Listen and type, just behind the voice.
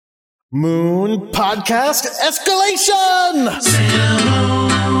Moon Podcast Escalation!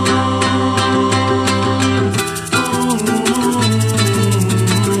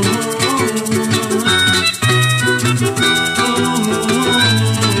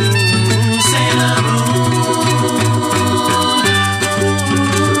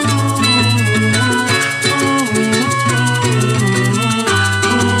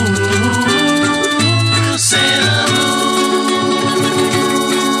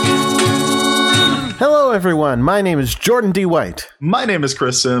 Hello, everyone. My name is Jordan D. White. My name is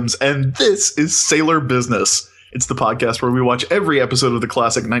Chris Sims, and this is Sailor Business. It's the podcast where we watch every episode of the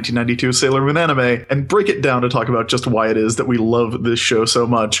classic 1992 Sailor Moon anime and break it down to talk about just why it is that we love this show so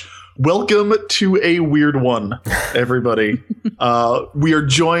much. Welcome to a weird one, everybody. We are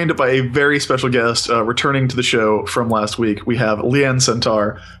joined by a very special guest returning to the show from last week. We have Leanne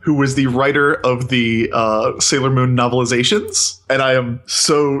Centaur, who was the writer of the Sailor Moon novelizations. And I am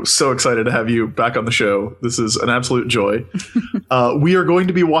so excited to have you back on the show. This is an absolute joy. We are going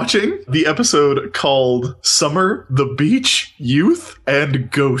to be watching the episode called Summer, the Beach, Youth,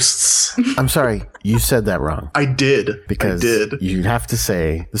 and Ghosts. I'm sorry, you said that wrong. I did. Because you have to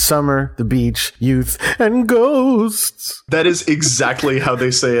say the summer, the beach, youth, and ghosts. That is exactly how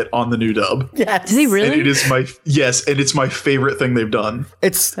they say it on the new dub. Yes. Is he really? And it is and it's my favorite thing they've done.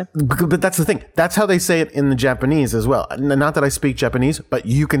 But that's the thing. That's how they say it in the Japanese as well. Not that I speak Japanese, but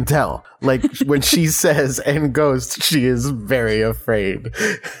you can tell. Like when she says "and ghosts," she is very afraid.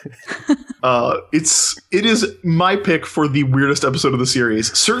 It is my pick for the weirdest episode of the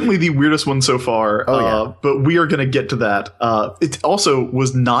series. Certainly the weirdest one so far. But we are going to get to that. It also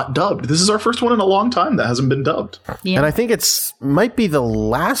was not dubbed. This is our first one in a long time that hasn't been dubbed. Yeah. And I think might be the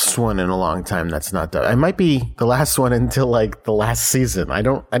last one in a long time that's not dubbed. It might be the last one until like the last season. I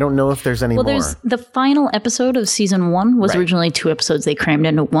don't know if there's any more. Well, there's the final episode of season 1 was originally 2 episodes they crammed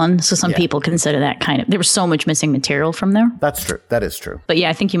into one. So some people consider that there was so much missing material from there. That's true. That is true. But yeah,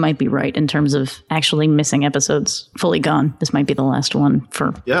 I think you might be right in terms of actually missing episodes fully gone. This might be the last one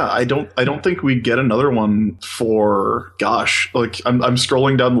for. Yeah, I don't think we get another one for like I'm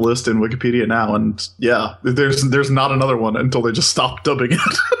scrolling down the list in Wikipedia now, and yeah, there's not another one until they just stop dubbing it.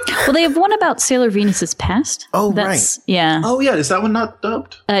 Well, they have one about Sailor Venus's past. Oh, right. Yeah. Oh yeah, is that one not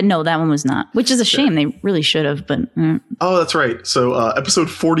dubbed? No, that one was not, which is a shame. They really should have, but. Oh, that's right. So episode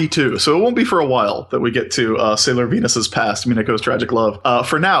 42. So it won't be for a while that we get to Sailor Venus's past, Minako's tragic love.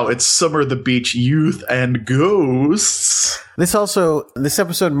 For now, it's Summer, the Beach, Youth, and Ghosts. This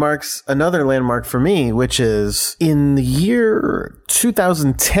episode marks another landmark for me, which is in the year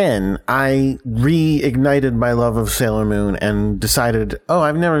 2010, I reignited my love of Sailor Moon and decided,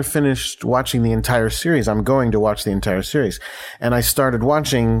 I've never finished watching the entire series. I'm going to watch the entire series. And I started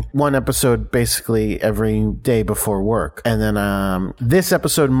watching one episode basically every day before work. And then this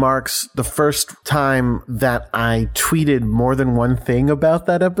episode marks the first time that I tweeted more than one thing about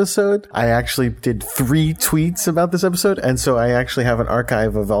that episode. I actually did 3 tweets about this episode. And so I actually have an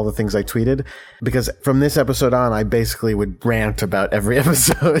archive of all the things I tweeted, because from this episode on, I basically would rant about every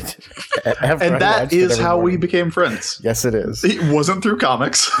episode. And that is how we became friends. Yes, it is. It wasn't through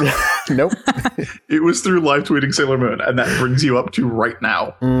comics. Nope. It was through live tweeting Sailor Moon, and that brings you up to right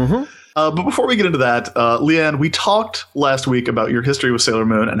now. Mm-hmm. But before we get into that, Leanne, we talked last week about your history with Sailor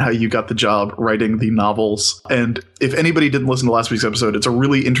Moon and how you got the job writing the novels. And if anybody didn't listen to last week's episode, it's a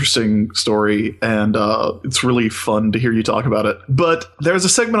really interesting story, and it's really fun to hear you talk about it. But there's a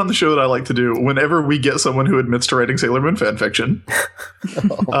segment on the show that I like to do whenever we get someone who admits to writing Sailor Moon fanfiction,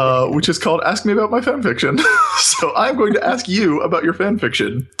 which is called Ask Me About My Fanfiction. So I'm going to ask you about your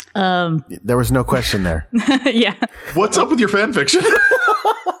fanfiction. There was no question there. Yeah. What's up with your fanfiction?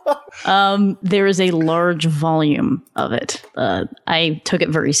 There is a large volume of it. I took it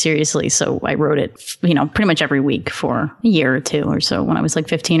very seriously, so I wrote it, pretty much every week for a year or 2 or so when I was like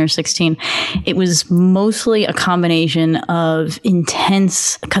 15 or 16. It was mostly a combination of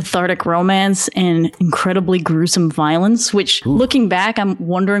intense cathartic romance and incredibly gruesome violence, which looking back, I'm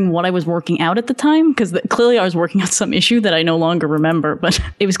wondering what I was working out at the time, because clearly I was working out some issue that I no longer remember, but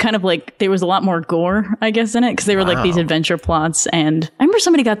it was kind of like there was a lot more gore, I guess, in it, because they were like these adventure plots. And I remember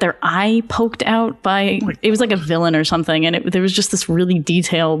somebody got their eye poked out by, it was like a villain or something, and there was just this really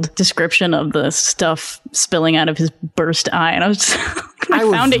detailed description of the stuff spilling out of his burst eye, and I was just I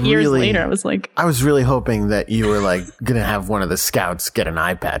found it years later. I was like, I was really hoping that you were like gonna have one of the scouts get an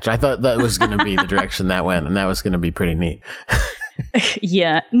eye patch. I thought that was gonna be the direction that went, and that was gonna be pretty neat.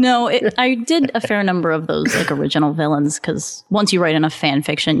 Yeah. No, I did a fair number of those like original villains because once you write enough fan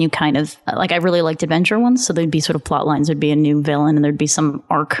fiction, you kind of like I really liked adventure ones. So there'd be sort of plot lines. There'd be a new villain and there'd be some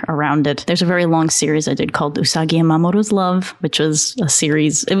arc around it. There's a very long series I did called Usagi and Mamoru's Love, which was a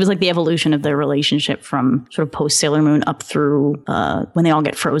series. It was like the evolution of their relationship from sort of post Sailor Moon up through when they all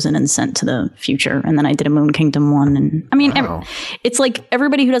get frozen and sent to the future. And then I did a Moon Kingdom one. And I mean, it's like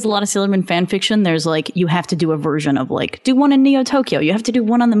everybody who does a lot of Sailor Moon fan fiction, there's like, you have to do a version of like, do one in Neo Tokyo. You have to do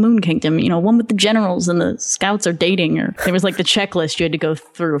one on the Moon Kingdom, you know, one with the generals and the scouts are dating, or there was like the checklist you had to go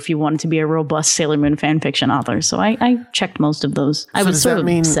through if you wanted to be a robust Sailor Moon fan fiction author. So I checked most of those. I was sort of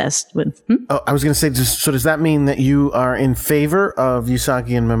obsessed with. Oh, I was going to say, so does that mean that you are in favor of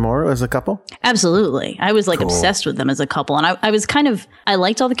Usagi and Mamoru as a couple? Absolutely. I was like obsessed with them as a couple. And I was I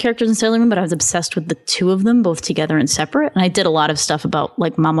liked all the characters in Sailor Moon, but I was obsessed with the two of them, both together and separate. And I did a lot of stuff about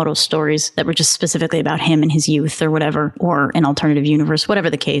like Mamoru's stories that were just specifically about him and his youth or whatever, or an alternative universe, whatever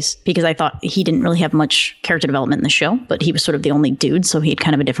the case, because I thought he didn't really have much character development in the show, but he was sort of the only dude. So he had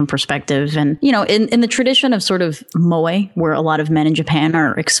kind of a different perspective. And, you know, in the tradition of sort of moe, where a lot of men in Japan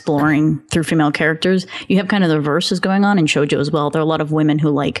are exploring through female characters, you have kind of the reverses going on in shoujo as well. There are a lot of women who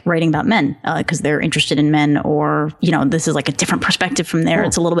like writing about men because they're interested in men, or, you know, this is like a different perspective from there.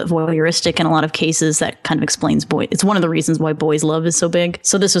 It's a little bit voyeuristic in a lot of cases. That kind of explains boy. It's one of the reasons why boys' love is so big.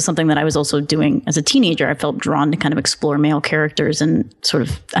 So this was something that I was also doing as a teenager. I felt drawn to kind of explore male characters and sort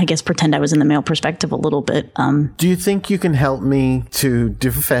of, I guess, pretend I was in the male perspective a little bit. Do you think you can help me to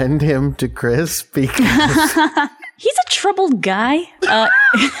defend him to Chris? Because he's a troubled guy.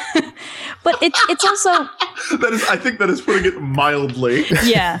 But it's also... I think that is putting it mildly.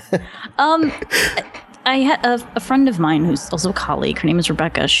 Yeah. I had a friend of mine who's also a colleague. Her name is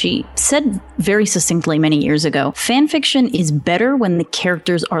Rebecca. She said very succinctly many years ago, fan fiction is better when the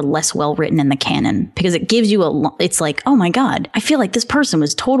characters are less well written in the canon, because it gives you it's like, oh my God, I feel like this person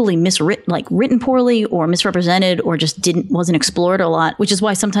was totally miswritten, like written poorly or misrepresented or just wasn't explored a lot, which is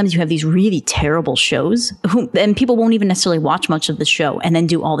why sometimes you have these really terrible shows and people won't even necessarily watch much of the show and then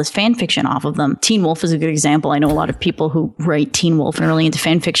do all this fan fiction off of them. Teen Wolf is a good example. I know a lot of people who write Teen Wolf and are really into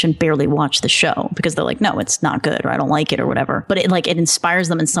fan fiction barely watch the show because they're like, no, it's not good, or I don't like it, or whatever. But it inspires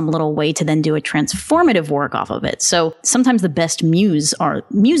them in some little way to then do a transformative work off of it. So sometimes the best muses are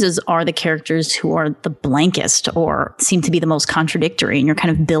the characters who are the blankest or seem to be the most contradictory, and you're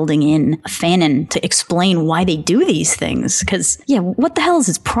kind of building in a fanon to explain why they do these things. Because, yeah, what the hell is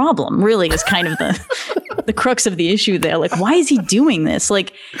his problem? Really is kind of the crux of the issue there. Like, why is he doing this?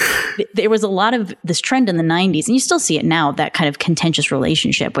 Like, there was a lot of this trend in the 90s, and you still see it now, that kind of contentious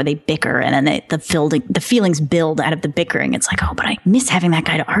relationship where they bicker and then the feelings build out of the bickering. It's like, oh, but I miss having that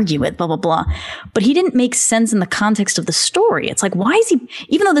guy to argue with, blah, blah, blah. But he didn't make sense in the context of the story. It's like, why is he,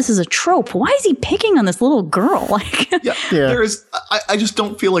 even though this is a trope, why is he picking on this little girl? Like, yeah. There is, I just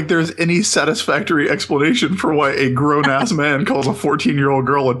don't feel like there's any satisfactory explanation for why a grown-ass man calls a 14-year-old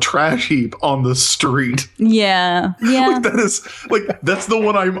girl a trash heap on the street. Yeah. Like, that's the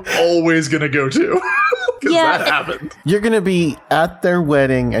one I'm always going to go to. Because that happened. You're going to be at their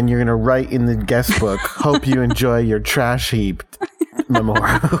wedding and you're going to write in the guest book, hope you enjoy your trash heap,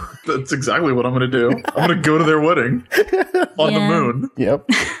 Mamoru. That's exactly what I'm going to do. I'm going to go to their wedding on the moon. Yep.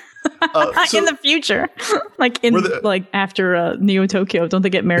 In the future, like after Neo Tokyo, don't they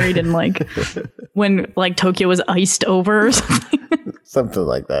get married in like when like Tokyo was iced over or something? Something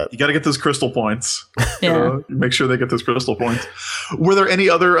like that. You got to get those crystal points. Yeah. Make sure they get those crystal points. Were there any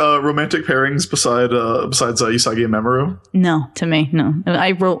other romantic pairings besides Usagi and Mamoru? No, to me, no.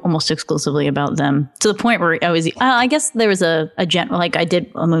 I wrote almost exclusively about them to the point where I was. I guess there was a general, like I did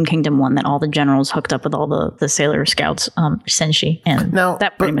a Moon Kingdom one that all the generals hooked up with all the Sailor Scouts, Senshi, and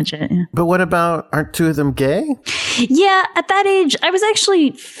pretty much it. Yeah. But what about, aren't two of them gay? Yeah, at that age, I was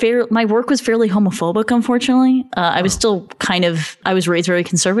actually my work was fairly homophobic, unfortunately. I was still I was raised very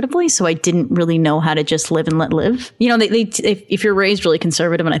conservatively, so I didn't really know how to just live and let live. You know, if you're raised really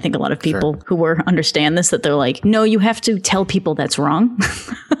conservative, and I think a lot of people who understand this, that they're like, no, you have to tell people that's wrong.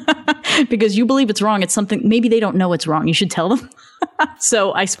 Because you believe it's wrong. It's something, maybe they don't know it's wrong. You should tell them.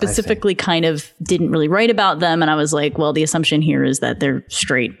 So I specifically kind of didn't really write about them. And I was like, well, the assumption here is that they're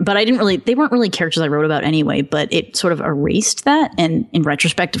straight. But they weren't really characters I wrote about anyway, but it sort of erased that. And in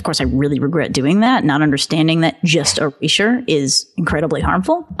retrospect, of course, I really regret doing that, not understanding that just erasure is incredibly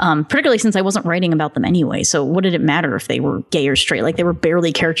harmful, particularly since I wasn't writing about them anyway. So what did it matter if they were gay or straight? Like, they were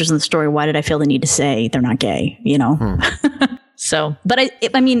barely characters in the story. Why did I feel the need to say they're not gay, you know? So, but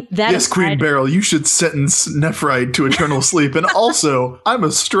I mean, that yes, Queen Beryl, you should sentence Nephrite to eternal sleep. And also, I'm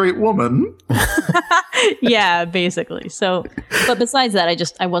a straight woman. Yeah, basically. So, but besides that,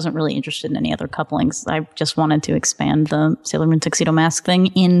 I wasn't really interested in any other couplings. I just wanted to expand the Sailor Moon Tuxedo Mask thing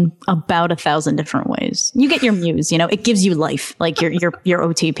in about 1,000 different ways. You get your muse, it gives you life, like your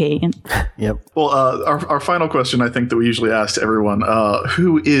OTP. Yep. Well, our final question, I think that we usually ask to everyone,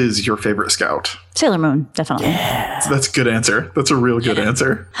 who is your favorite Scout? Sailor Moon, definitely. Yeah. That's a good answer. That's a really good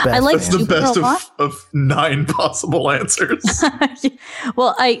answer. I like That's the Jupiter best of 9 possible answers.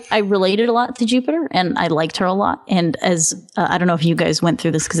 Well, I related a lot to Jupiter, and I liked her a lot. And as I don't know if you guys went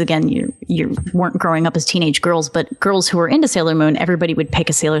through this, because again, you weren't growing up as teenage girls, but girls who were into Sailor Moon, everybody would pick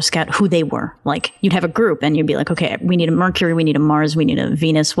a Sailor Scout who they were. Like, you'd have a group, and you'd be like, okay, we need a Mercury, we need a Mars, we need a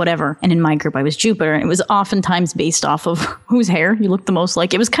Venus, whatever. And in my group, I was Jupiter, and it was oftentimes based off of whose hair you looked the most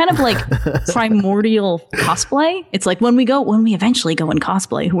like. It was kind of like primordial cosplay. It's like when we eventually go in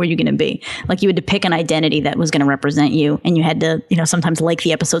cosplay, who are you going to be? Like, you had to pick an identity that was going to represent you, and you had to, sometimes like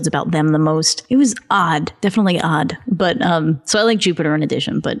the episodes about them the most. It was odd, definitely odd. But so I like Jupiter in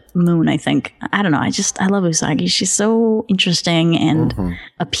addition, but Moon, I think, I don't know. I love Usagi. She's so interesting and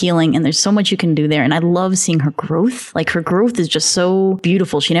appealing, and there's so much you can do there. And I love seeing her growth. Like, her growth is just so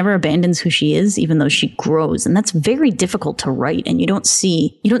beautiful. She never abandons who she is, even though she grows, and that's very difficult to write. And you don't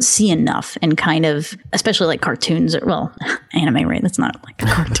see enough, and kind of, especially like cartoons, or anime, right? That's not like a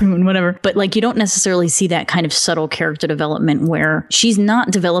cartoon, whatever. But like, you don't necessarily see that kind of subtle character development where she's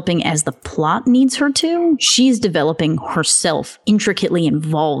not developing as the plot needs her to. She's developing herself, intricately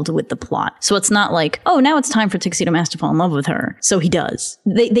involved with the plot. So it's not like, oh, now it's time for Tuxedo Mask to fall in love with her. So he does.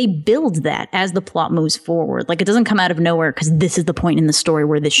 They build that as the plot moves forward. Like, it doesn't come out of nowhere because this is the point in the story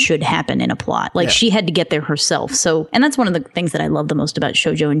where this should happen in a plot. Like, she had to get there herself. So, and that's one of the things that I love the most about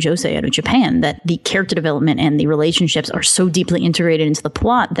shoujo and josei out of Japan, that the character development and the relationships are so deeply integrated into the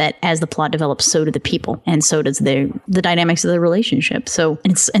plot that as the plot develops, so do the people, and so does the dynamics of the relationship. So,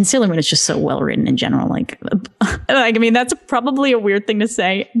 and Sailor Moon is just so well written in general. Like, I mean, that's probably a weird thing to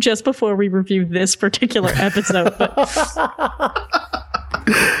say just before we review this particular episode. But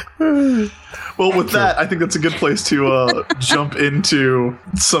Well, with that, I think that's a good place to jump into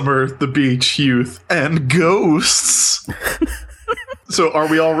Summer, the Beach, Youth, and Ghosts. So are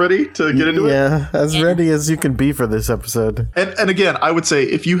we all ready to get into it? Yeah, as ready as you can be for this episode. And again, I would say,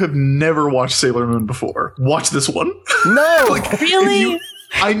 if you have never watched Sailor Moon before, watch this one. No! Really?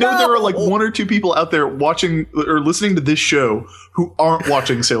 I know there are like 1 or 2 people out there watching or listening to this show who aren't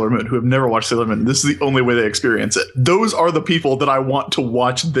watching Sailor Moon, who have never watched Sailor Moon. This is the only way they experience it. Those are the people that I want to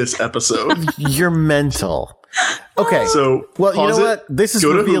watch this episode. You're mental. Okay. So, well, you know what? This is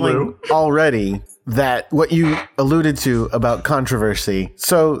revealing already that what you alluded to about controversy.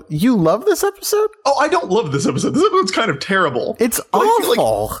 So you love this episode? Oh, I don't love this episode. This episode's kind of terrible. It's but awful. I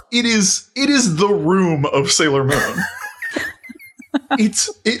feel like it is the room of Sailor Moon.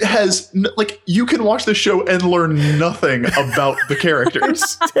 It has like, you can watch the show and learn nothing about the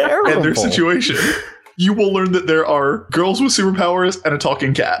characters and their situation. You will learn that there are girls with superpowers and a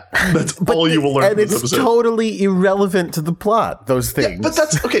talking cat. That's all you will learn. And it's totally irrelevant to the plot, those things. Yeah, but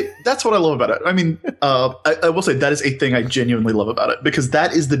that's okay. That's what I love about it. I mean, I will say that is a thing I genuinely love about it, because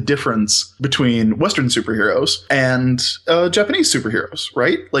that is the difference between Western superheroes and Japanese superheroes,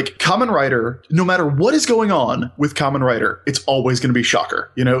 right? Like, Kamen Rider, no matter what is going on with Kamen Rider, it's always going to be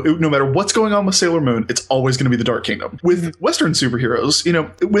Shocker. No matter what's going on with Sailor Moon, it's always going to be the Dark Kingdom. With Western superheroes,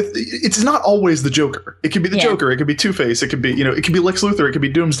 it's not always the Joker. It could be the Joker. It could be Two-Face. It could be, it could be Lex Luthor. It could be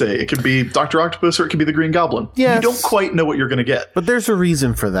Doomsday. It could be Dr. Octopus, or it could be the Green Goblin. Yes. You don't quite know what you're going to get. But there's a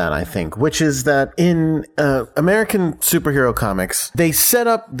reason for that, I think, which is that in American superhero comics, they set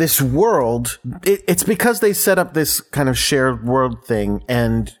up this world. It's because they set up this kind of shared world thing.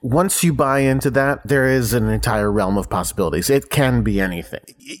 And once you buy into that, there is an entire realm of possibilities. It can be anything.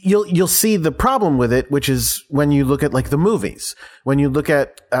 You'll see the problem with it, which is when you look at like the movies. When you look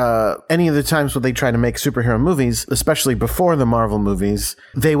at any of the times when they try to make superhero movies, especially before the Marvel movies,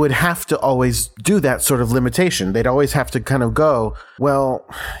 they would have to always do that sort of limitation. They'd always have to kind of go, well,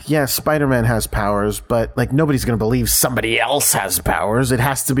 yeah, Spider-Man has powers, but like, nobody's going to believe somebody else has powers. It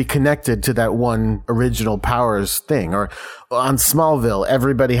has to be connected to that one original powers thing. Or on Smallville,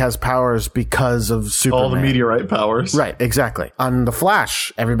 everybody has powers because of Superman. All the meteorite powers. Right, exactly. On The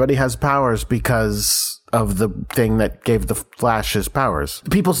Flash, everybody has powers because of the thing that gave the Flash his powers.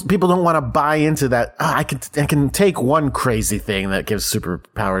 People don't want to buy into that. I can take one crazy thing that gives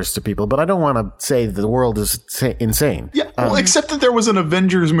superpowers to people, but I don't want to say the world is insane. Yeah, well, except that there was an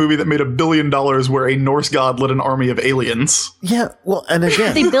Avengers movie that made $1 billion where a Norse god led an army of aliens. Yeah, well, and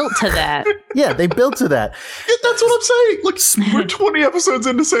again, they built to that. Yeah, they built to that. Yeah, that's what I'm saying. Look, We're 20 episodes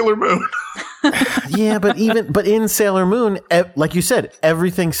into Sailor Moon. Yeah, but in Sailor Moon, like you said,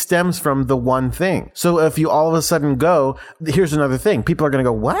 everything stems from the one thing. So if you all of a sudden go, here's another thing, people are going to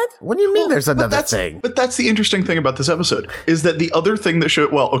go, what? What do you mean there's another thing? But that's the interesting thing about this episode, is that the other thing that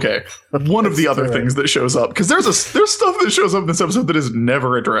one of the other things that shows up, because there's stuff that shows up in this episode that is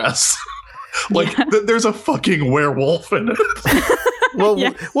never addressed. Like, there's a fucking werewolf in it. Well,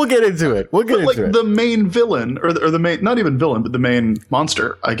 we'll get into it. The main villain, or the main, not even villain, but the main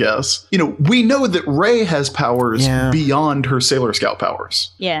monster, I guess. You know, we know that Rey has powers beyond her Sailor Scout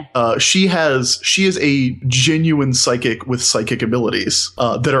powers. Yeah. She is a genuine psychic with psychic abilities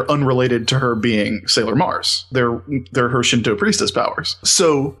that are unrelated to her being Sailor Mars. They're her Shinto priestess powers.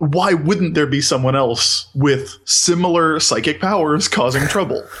 So why wouldn't there be someone else with similar psychic powers causing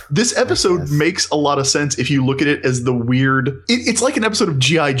trouble? This episode makes a lot of sense if you look at it as the weird. It's like an episode of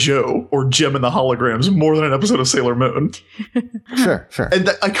G.I. Joe or Gem and the Holograms more than an episode of Sailor Moon. Sure. And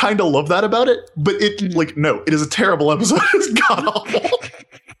I kind of love that about it, but it is a terrible episode. It's god awful.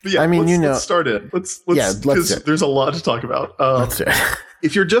 But yeah, let's start in. Let's because there's a lot to talk about. Let's do it.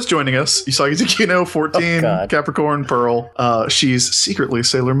 If you're just joining us, Usagi Tsukino, 14, Capricorn, Pearl. She's secretly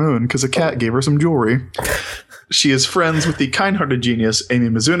Sailor Moon because a cat gave her some jewelry. She is friends with the kind-hearted genius Amy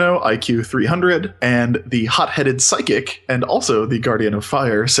Mizuno, IQ 300, and the hot-headed psychic, and also the guardian of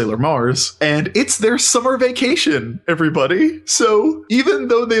fire, Sailor Mars. And it's their summer vacation, everybody. So even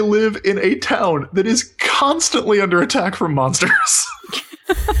though they live in a town that is constantly under attack from monsters,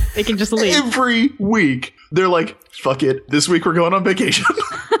 they can just leave. Every week, they're like, fuck it, this week we're going on vacation.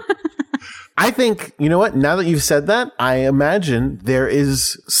 I think, you know what? Now that you've said that, I imagine there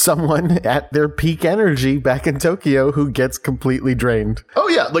is someone at their peak energy back in Tokyo who gets completely drained. Oh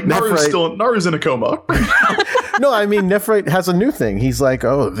yeah, like Naru's in a coma. No, I mean Nephrite has a new thing. He's like,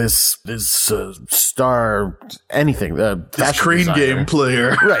 oh, this star anything, this crane game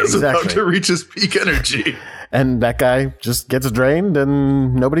player, right? Is about to reach his peak energy. And that guy just gets drained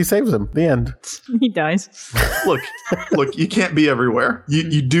and nobody saves him. The end. He dies. Look, you can't be everywhere.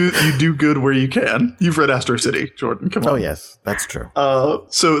 You do good where you can. You've read Astro City, Jordan. Come on. Oh, yes, that's true.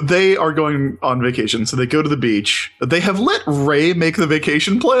 So they are going on vacation. So they go to the beach. They have let Rey make the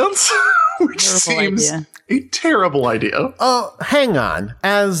vacation plans, which seems a terrible idea. Oh, hang on.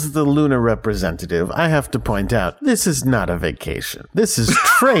 As the Luna representative, I have to point out, this is not a vacation. This is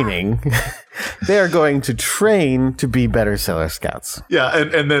training. They are going to train to be better Sailor Scouts. Yeah,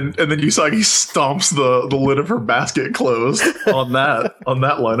 and then Usagi stomps the lid of her basket closed on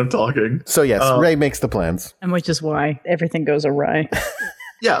that line of talking. So yes, Rey makes the plans. And which is why everything goes awry.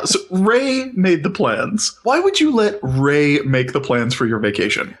 Yeah, so Rey made the plans. Why would you let Rey make the plans for your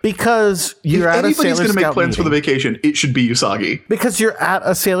vacation? Because you're at a Sailor Scout meeting. If anybody's going to make plans for the vacation, it should be Usagi. Because you're at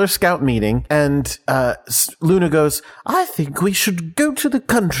a Sailor Scout meeting, and Luna goes, I think we should go to the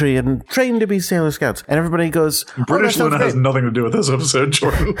country and train to be Sailor Scouts. And everybody goes, British Luna has nothing to do with this episode,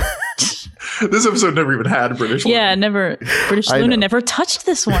 Jordan. This episode never even had British Luna. Yeah, never. British Luna never touched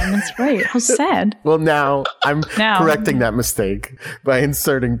this one. That's right. How sad. Well, now I'm correcting that mistake by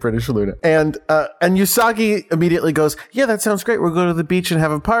inserting British Luna. And Usagi immediately goes, yeah, that sounds great. We'll go to the beach and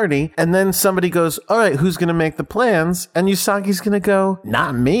have a party. And then somebody goes, all right, who's going to make the plans? And Usagi's going to go,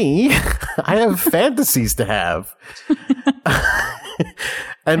 not me. I have fantasies to have.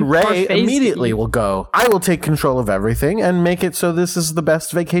 And Rey immediately will go, I will take control of everything and make it so this is the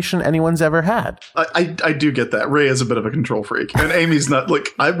best vacation anyone's ever had. I do get that. Rey is a bit of a control freak. And Amy's not, like,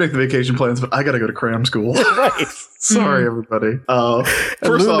 I make the vacation plans, but I got to go to cram school. Right. Sorry, everybody.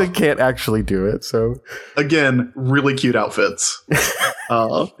 First Luna can't actually do it, so. Again, really cute outfits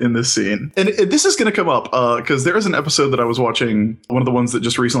in this scene. And this is going to come up because there is an episode that I was watching, one of the ones that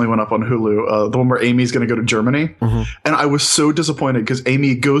just recently went up on Hulu, the one where Amy's going to go to Germany. Mm-hmm. And I was so disappointed because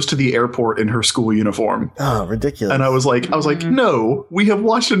Amy goes to the airport in her school uniform. Oh, ridiculous. And I was like, no, we have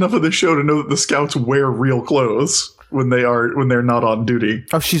watched enough of the show to know that the Scouts wear real clothes when they're not on duty.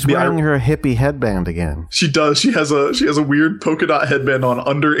 Oh, she's wearing her hippie headband again. She does. She has a weird polka dot headband on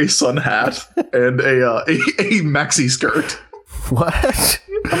under a sun hat and a maxi skirt. What?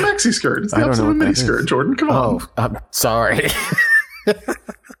 A maxi skirt. It's the opposite of a mini skirt, Jordan. Come on. Oh, I'm sorry.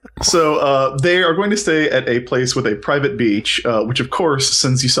 So they are going to stay at a place with a private beach, which of course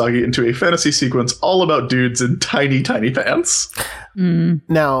sends Usagi into a fantasy sequence all about dudes in tiny, tiny pants. Mm.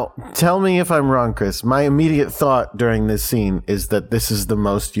 Now, tell me if I'm wrong, Chris. My immediate thought during this scene is that this is the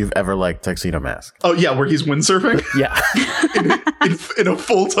most you've ever liked Tuxedo Mask. Oh, yeah, where he's windsurfing? Yeah. in a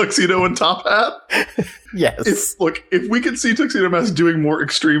full tuxedo and top hat? Yes. If we could see Tuxedo Mask doing more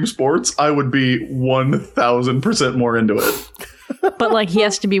extreme sports, I would be 1,000% more into it. But like he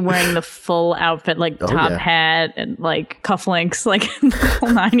has to be wearing the full outfit, like top yeah. hat and like cufflinks, like the whole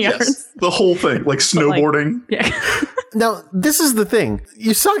 9 yards. Yes, the whole thing, like snowboarding. Yeah. Now, this is the thing.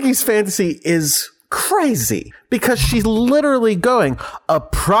 Usagi's fantasy is crazy because she's literally going, a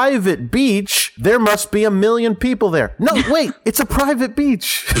private beach, there must be 1 million people there. No, wait, it's a private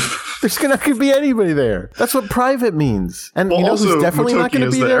beach. There's not going to be anybody there. That's what private means. And Well, you know also, who's definitely not Motoki going to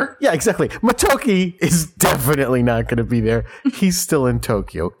is be there. there? Yeah, exactly. Motoki is definitely not going to be there. He's still in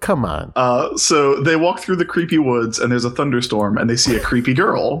Tokyo. Come on. So they walk through the creepy woods, and there's a thunderstorm, and they see a creepy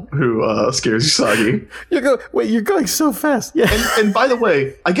girl who scares Usagi. You're going so fast. Yeah. And by the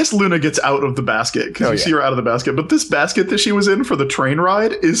way, I guess Luna gets out of the basket because you see her out of the basket. But this basket that she was in for the train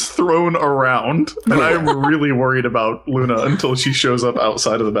ride is thrown around, and I am really worried about Luna until she shows up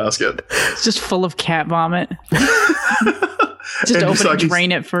outside of the basket. It's just full of cat vomit. Just And open and Usagi's-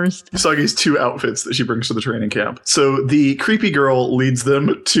 drain it first. Usagi's 2 outfits that she brings to the training camp. So the creepy girl leads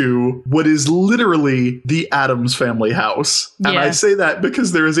them to what is literally the Addams family house. And Yeah. I say that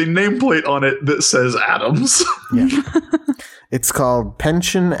because there is a nameplate on it that says Addams. It's called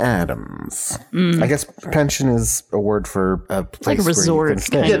Pension Adams. I guess pension is a word for a place like a resort, where you can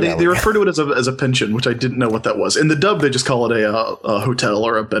stay. kind Yeah, of. they refer to it as a pension, which I didn't know what that was. In the dub, they just call it a hotel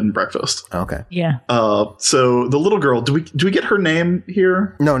or a bed and breakfast. Okay. Yeah. So the little girl, do we get her name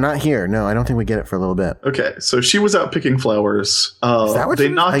here? No, not here. No, I don't think we get it for a little bit. Okay, so she was out picking flowers. Is that what They she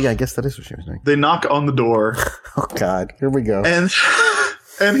was? knock. Oh, yeah, I guess that is what she was doing. They knock on the door, Oh, God. Here we go. and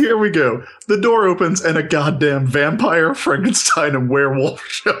and here we go. The door opens, and a goddamn vampire, Frankenstein, and werewolf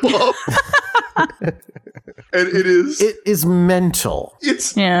show up. And it is mental.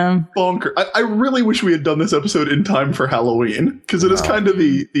 it's Yeah. bonker. I really wish we had done this episode in time for Halloween, because it is kind of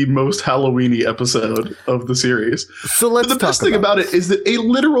the most Halloween-y episode of the series. So let's But the best talk thing about it is that a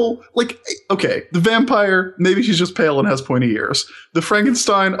literal, like, okay, the vampire, maybe she's just pale and has pointy ears. The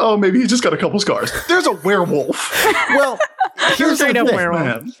Frankenstein, oh, maybe he's just got a couple scars. There's a werewolf. Well, here's the Straight up thing. werewolf.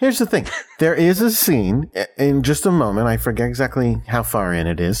 Man. Here's the thing. There is a scene in just a moment. I forget exactly how far in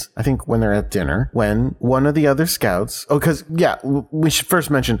it is. I think when they're at dinner, when one of the other scouts, because, yeah, we should first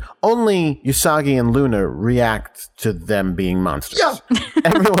mention only Usagi and Luna react to them being monsters. Yeah.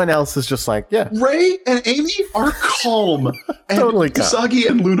 Everyone else is just like, yeah. Ray and Amy are calm. And Totally calm. Usagi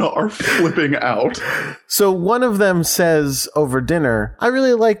and Luna are flipping out. So one of them says over dinner, I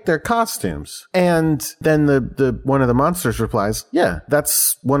really like their costumes. And then the one of the monsters replies, yeah,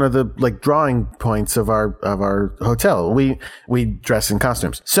 that's one of the like drawing points of our hotel. We dress in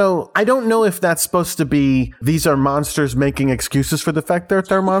costumes. So I don't know if that's supposed to be these are monsters making excuses for the fact that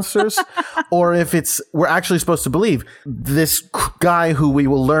they're monsters, or if we're actually supposed to believe this guy who we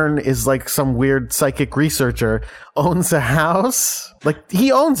will learn is like some weird psychic researcher owns a house. Like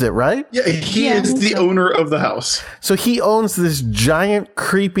he owns it, right? Yeah, he Yeah, is the owner of the house. So he owns this giant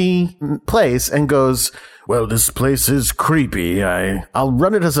creepy place and goes, well, this place is creepy. I'll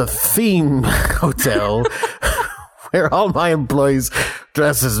run it as a theme hotel where all my employees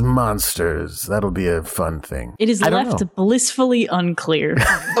dress as monsters. That'll be a fun thing. It is I don't left know. blissfully unclear.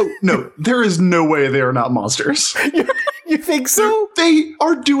 Oh, no, there is no way they are not monsters. You think so? They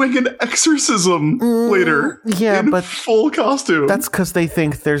are doing an exorcism later. yeah, in but full costume. That's because they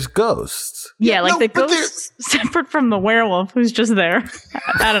think there's ghosts. Yeah, like no, the but they're- ghost separate from the werewolf who's just there.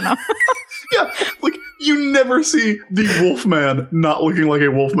 I don't know. Yeah, like you never see the Wolfman not looking like a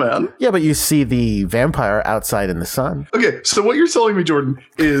Wolfman. Yeah, but you see the vampire outside in the sun. Okay, so what you're telling me, Jordan,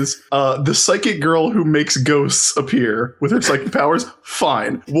 is the psychic girl who makes ghosts appear with her psychic powers,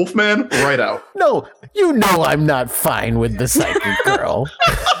 fine. Wolfman, right out. No, you know I'm not fine with the psychic girl.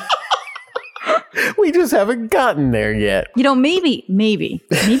 We just haven't gotten there yet. You know, maybe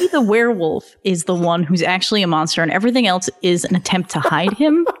the werewolf is the one who's actually a monster and everything else is an attempt to hide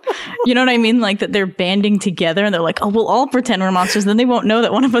him. You know what I mean? Like that they're banding together and they're like, oh, we'll all pretend we're monsters. Then they won't know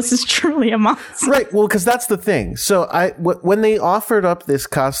that one of us is truly a monster. Right. Well, because that's the thing. So when they offered up this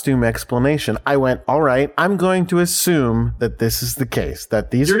costume explanation, I went, all right, I'm going to assume that this is the case,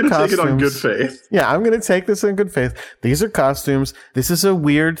 that these You're are going to costumes. take it on good faith. Yeah, I'm going to take this in good faith. These are costumes. This is a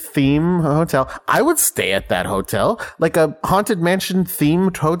weird theme hotel. I would stay at that hotel, like a Haunted Mansion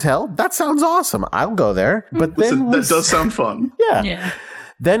themed hotel. That sounds awesome. I'll go there. But then That does sound fun. yeah.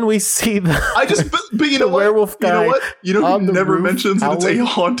 Then we see the I just, but you know what? werewolf You know guy what? You know on who the never roof mentions that it's a howling.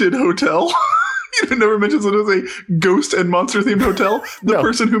 haunted hotel? You never mentions it as a ghost and monster themed hotel. The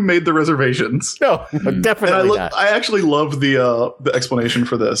person who made the reservations. No, definitely not. I actually love the explanation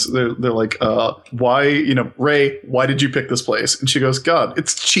for this. They're like, why, Ray, why did you pick this place? And she goes, God,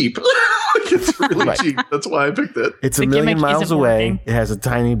 it's cheap. It's really cheap. That's why I picked it. It's a million miles away. It has a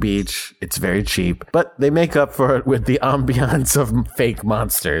tiny beach. It's very cheap, but they make up for it with the ambiance of fake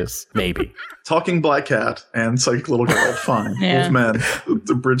monsters. Maybe. Talking black cat and psychic little girl. Fine. Yeah. Wolfman.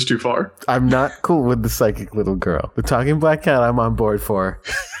 The bridge too far. I'm not cool with the psychic little girl. The talking black cat I'm on board for.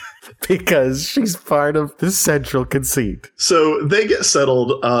 Because she's part of the central conceit. So they get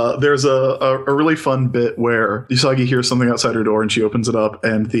settled. There's a really fun bit where Usagi hears something outside her door and she opens it up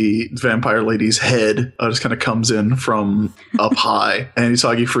and the vampire lady's head just kind of comes in from up high. And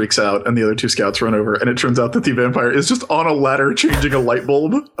Usagi freaks out and the other two scouts run over. And it turns out that the vampire is just on a ladder changing a light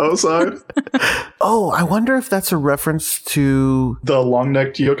bulb outside. Oh, I wonder if that's a reference to... the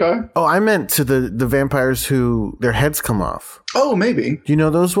long-necked yokai? Oh, I meant to the vampires who their heads come off. Oh, maybe. Do you know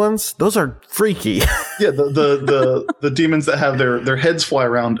those ones? Those are freaky. Yeah, the demons that have their heads fly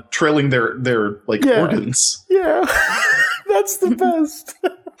around trailing their organs. Yeah. That's the best.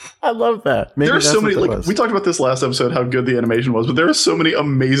 I love that. Maybe there are so many, we talked about this last episode, how good the animation was, but there are so many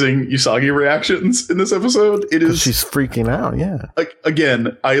amazing Usagi reactions in this episode. It is... she's freaking out, yeah.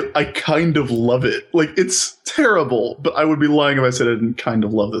 Again, I kind of love it. It's terrible, but I would be lying if I said I didn't kind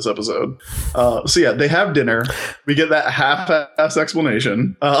of love this episode. So yeah, they have dinner. We get that half-ass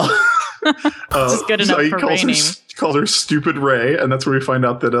explanation. It's good enough for Ray. Calls her stupid Ray, and that's where we find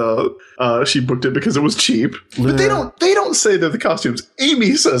out that she booked it because it was cheap. But they don't say they're the costumes.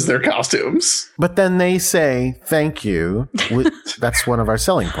 Amy says they're costumes. But then they say thank you. That's one of our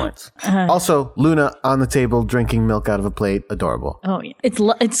selling points. Also, Luna on the table drinking milk out of a plate. Adorable. Oh yeah,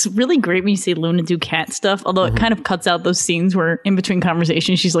 it's really great when you see Luna do cat stuff. Although it kind of cuts out those scenes where in between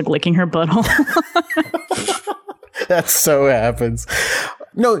conversations she's like licking her butthole. That so happens.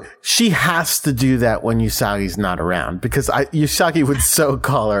 No, she has to do that when Usagi's not around because Usagi would so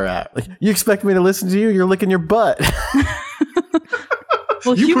call her out. Like, you expect me to listen to you? You're licking your butt.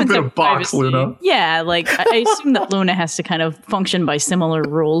 Well, you humans put in have a box, privacy. Luna. Yeah, I assume that Luna has to kind of function by similar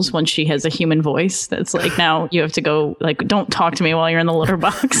rules when she has a human voice. That's like, now you have to go, don't talk to me while you're in the litter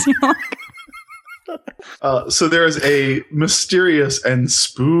box. So there is a mysterious and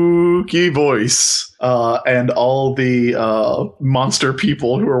spooky voice, and all the monster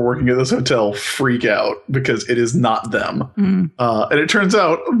people who are working at this hotel freak out because it is not them. And it turns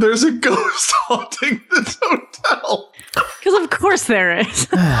out there's a ghost haunting this hotel. Because of course there is.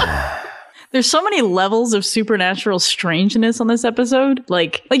 There's so many levels of supernatural strangeness on this episode.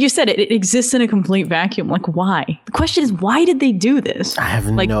 Like you said, it exists in a complete vacuum. Why? The question is, why did they do this? I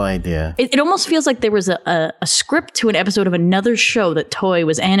have no idea. It almost feels like there was a script to an episode of another show that Toei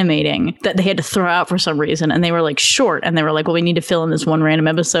was animating that they had to throw out for some reason. And they were short. And they were like, well, we need to fill in this one random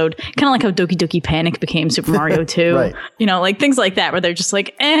episode. Kind of like how Doki Doki Panic became Super Mario 2. Right. Things like that where they're just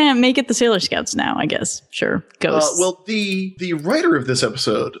like, make it the Sailor Scouts now, I guess. Sure. Ghosts. Well, the writer of this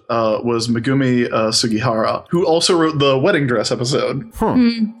episode was Megumi Sugihara, who also wrote the wedding dress episode.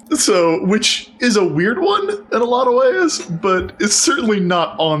 So, which is a weird one in a lot of ways, but it's certainly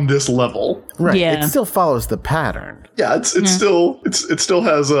not on this level. Right. Yeah. It still follows the pattern. Yeah, it still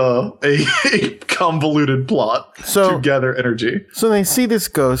has a convoluted plot to gather energy. So they see this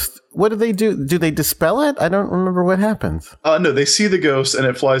ghost. What do they do? Do they dispel it? I don't remember what happens. No, they see the ghost and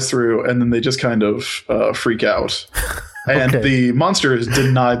it flies through, and then they just kind of freak out. And the monsters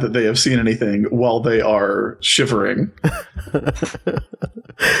deny that they have seen anything while they are shivering.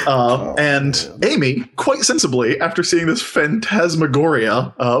 And Amy, quite sensibly, after seeing this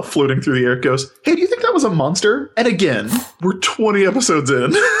phantasmagoria floating through the air, goes, hey, do you think that was a monster? And again, we're 20 episodes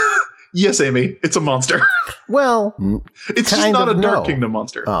in. Yes, Amy, it's a monster. Well, it's just not a Dark Kingdom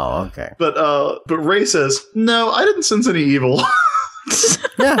monster. Oh, okay. But Ray says, no, I didn't sense any evil.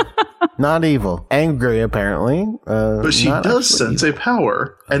 Yeah, not evil. Angry, apparently. But she does sense a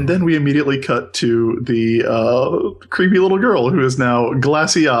power. And then we immediately cut to the creepy little girl who is now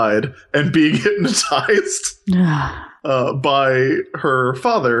glassy-eyed and being hypnotized by her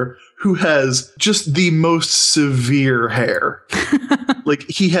father, who has just the most severe hair.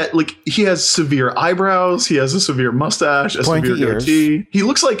 He has severe eyebrows. He has a severe mustache, a pointy severe ears. goatee. He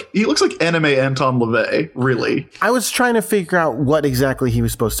looks like anime Anton LaVey, really. I was trying to figure out what exactly he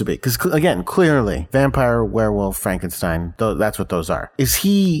was supposed to be. Because, again, clearly, vampire, werewolf, Frankenstein, that's what those are.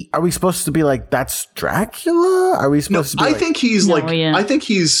 Are we supposed to be like, that's Dracula? Are we supposed to be I think he's I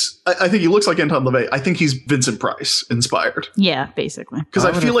think he looks like Anton LaVey. I think he's Vincent Price inspired. Yeah, basically. Because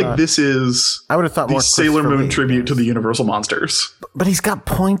I feel like this this is I would have thought the more Sailor Christopher Moon Lee. tribute to the Universal Monsters. But he's got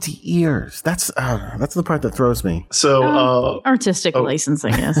pointy ears. That's the part that throws me. So Artistic license,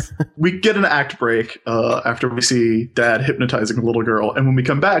 I guess. we get an act break after we see Dad hypnotizing a little girl. And when we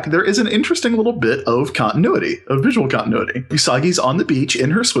come back, there is an interesting little bit of continuity, of visual continuity. Usagi's on the beach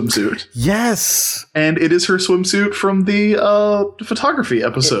in her swimsuit. Yes, And it is her swimsuit from the photography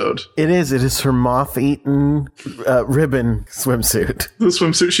episode. it is. It is her moth-eaten ribbon swimsuit. The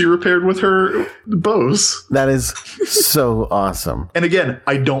swimsuit she repaired with her bows. That is so awesome. And again,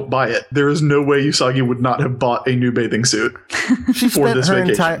 I don't buy it. There is no way Usagi would not have bought a new bathing suit She for spent this her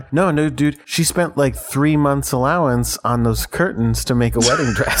vacation. entire no, dude. She spent like 3 months' allowance on those curtains to make a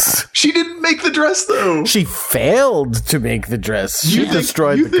wedding dress. She didn't make the dress, though. She failed to make the dress. She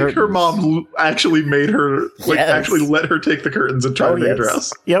destroyed you the think curtains. her mom actually made her, like, Yes. actually let her take the curtains and try to make a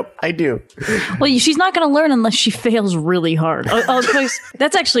dress? Yep, I do. Well, she's not going to learn unless she fails really hard.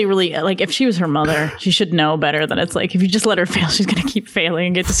 That's actually really, like, if she was her mother, she should know better than it's like, if you just let her fail, she's going to keep failing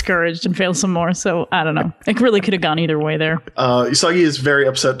and get discouraged and fail some more. So, I don't know. It really could have gone either way there. Usagi is very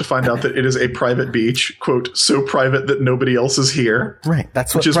upset to find out that it is a private beach, quote, so private that nobody else is here. Right,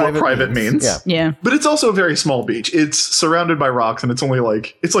 that's Which is what private means. Yeah. Yeah. But it's also a very small beach. It's surrounded by rocks, and it's only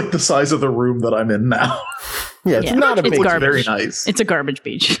like the size of the room that I'm in now. Yeah, it's Yeah. not a It's big. garbage. Very nice. It's a garbage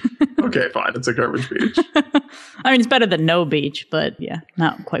beach. Okay, fine. It's a garbage beach. I mean, it's better than no beach, but yeah,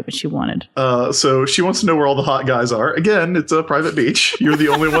 not quite what she wanted. So she wants to know where all the hot guys are. Again, it's a private beach. You're the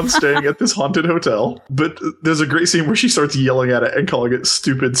only one staying at this haunted hotel. But there's a great scene where she starts yelling at it and calling it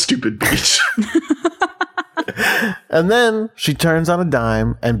stupid, stupid beach. And then she turns on a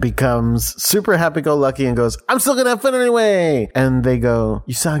dime and becomes super happy-go-lucky and goes, "I'm still gonna have fun anyway." And they go,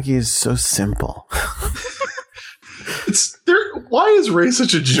 "Usagi is so simple." Why is Ray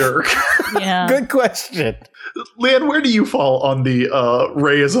such a jerk? Yeah. Good question. Leanne, where do you fall on the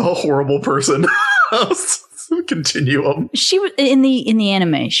Ray is a horrible person continuum? She was in the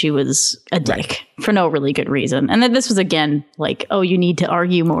anime. She was a dick for no really good reason. And then this was again like, oh, you need to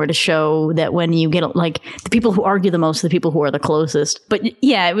argue more to show that when you get like the people who argue the most are the people who are the closest. But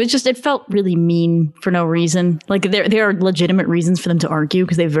yeah, it felt really mean for no reason. Like there are legitimate reasons for them to argue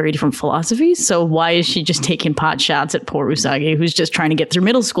because they have very different philosophies. So why is she just taking pot shots at poor Usagi, who's just trying to get through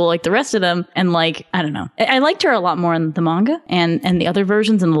middle school like the rest of them? And like, I don't know. I liked her a lot more in the manga and the other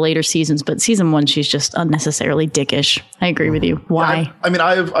versions in the later seasons. But season 1, she's just unnecessarily dickish. I agree with you. Why? I mean,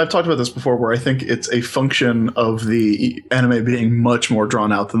 I've talked about this before where I think it's a function of the anime being much more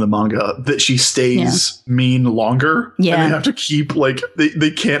drawn out than the manga that she stays mean longer. Yeah. And they have to keep like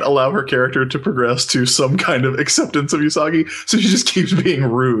they can't allow her character to progress to some kind of acceptance of Usagi. So she just keeps being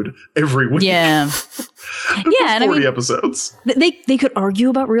rude every week. Yeah. Yeah, and 40 episodes. They could argue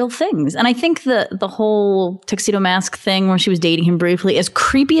about real things. And I think the whole Tuxedo Mask thing where she was dating him briefly, as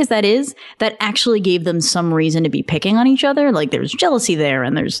creepy as that is, that actually gave them some reason to be picking on each other. Like there's jealousy there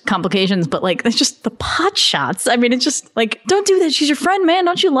and there's complications, but like it's just the pot shots. I mean, it's just like, don't do that. She's your friend, man.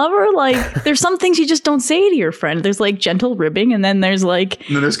 Don't you love her? Like there's some things you just don't say to your friend. There's like gentle ribbing and then there's like,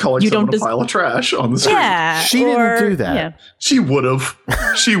 And then there's calling someone a pile of trash on the street. yeah. She didn't do that. Yeah. She would have.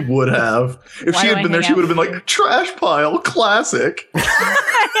 She would have. If Why she do had I been there, hang she out would have been like, trash pile, classic.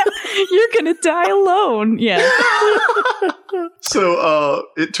 You're going to die alone. Yeah. So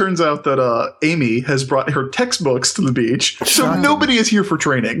it turns out that Amy has brought her textbooks to the beach. So nobody is here for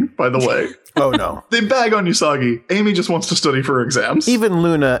training, by the way. Oh no. They bag on Usagi. Amy just wants to study for her exams. Even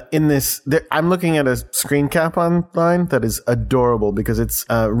Luna in this, I'm looking at a screen cap online that is adorable because it's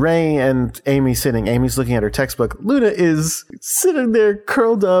Ray and Amy sitting. Amy's looking at her textbook. Luna is sitting there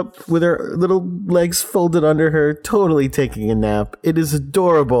curled up with her little legs folded under her, totally taking a nap. It is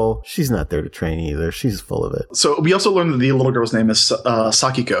adorable. She's not there to train either. She's full of it. So we also learned that the little girl's name is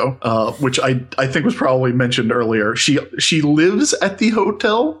Sakiko, which I think was probably mentioned earlier. She lives at the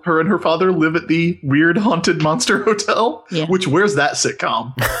hotel. Her and her father live at the weird haunted monster hotel. Yeah. Which, where's that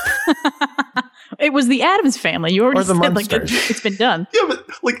sitcom? It was the Addams Family. You already Or the said like Munsters. it's been done. Yeah, but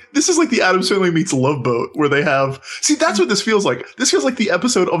like this is like the Addams Family meets Love Boat, where they have. See, that's what this feels like. This feels like the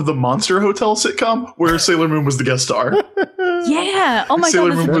episode of the Monster Hotel sitcom where Sailor Moon was the guest star. Yeah. Oh my Sailor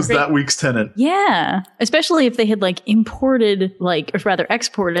god. Moon was great. that week's tenant. Yeah. Especially if they had like imported, like, or rather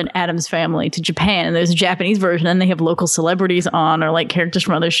exported Addams Family to Japan and there's a Japanese version and they have local celebrities on or like characters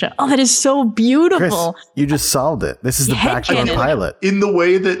from other shows. Oh, that is so Chris, beautiful. you just solved it. This is the backdoor Headcanon. pilot. In the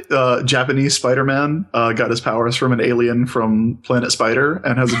way that Japanese Spider-Man got his powers from an alien from Planet Spider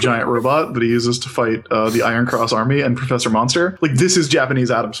and has a giant robot that he uses to fight the Iron Cross Army and Professor Monster. Like, this is Japanese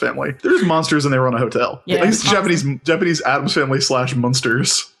Addams Family. There's monsters and they run a hotel. Yeah. Like, it's Japanese Addams Family /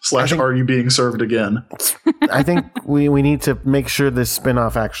 Monsters. / are you being served again? I think we need to make sure this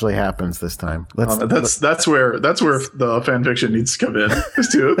spinoff actually happens this time. That's where the fan fiction needs to come in, is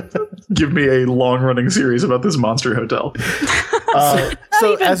to give me a long running series about this monster hotel.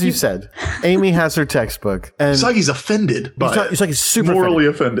 So as you said, Amy has her textbook, and Usagi's offended by it. Usagi's super morally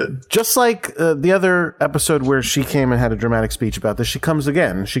offended. Just like the other episode where she came and had a dramatic speech about this, she comes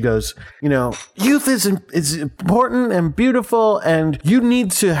again. She goes, youth is important and beautiful, and you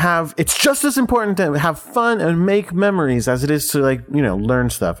need to have. It's just as important to have fun and make memories as it is to learn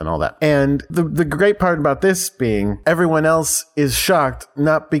stuff and all that. And the great part about this being everyone else is shocked,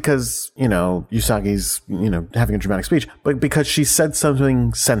 not because Usagi's having a dramatic speech, but because she said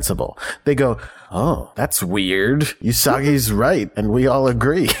something sensible. They go, oh, that's weird. Usagi's right, and we all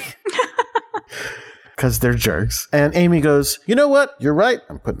agree. Because they're jerks. And Amy goes, you know what? You're right.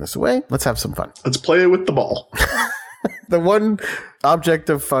 I'm putting this away. Let's have some fun. Let's play with the ball. The one object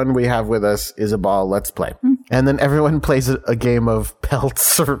of fun we have with us is a ball. Let's play. And then everyone plays a game of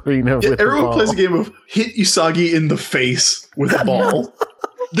pelts with everyone plays a game of hit Usagi in the face with a ball.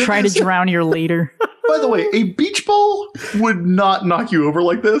 Try to drown your leader. By the way, a beach ball would not knock you over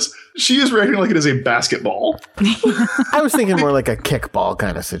like this. She is reacting like it is a basketball. I was thinking more like a kickball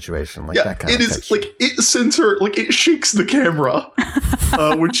kind of situation. That kind it of is texture. like it sends her, like it shakes the camera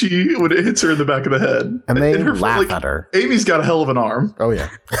when it hits her in the back of the head. And they laugh at her. Amy's got a hell of an arm. Oh, yeah.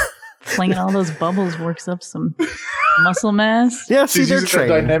 Flinging all those bubbles works up some muscle mass. Yeah, see, She's they're using that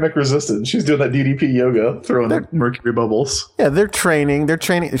training. dynamic resistance. She's doing that DDP yoga, throwing the mercury bubbles. Yeah, they're training.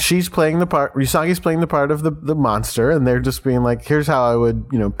 She's playing the part. Usagi's playing the part of the monster, and they're just being like, "Here's how I would,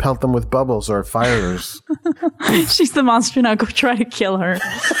 pelt them with bubbles or fires." She's the monster now. Go try to kill her.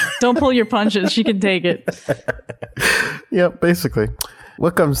 Don't pull your punches. She can take it. Yeah, basically.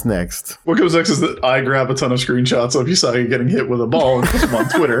 What comes next? What comes next is that I grab a ton of screenshots of Usagi getting hit with a ball and put them on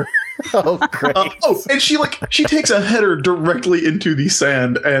Twitter. Oh, great. And she takes a header directly into the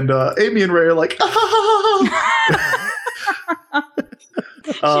sand, and Amy and Ray are like,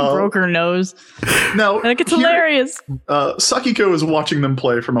 She broke her nose. Now, it's hilarious. Sakiko is watching them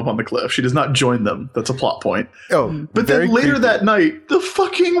play from up on the cliff. She does not join them. That's a plot point. Oh, but then later that night, the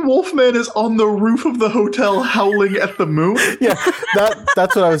fucking Wolfman is on the roof of the hotel howling at the moon. Yeah,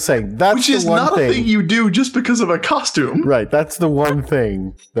 that's what I was saying. That's which is not a thing you do just because of a costume. Right. That's the one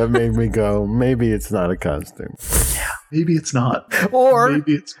thing that made me go, maybe it's not a costume. Yeah. Maybe it's not.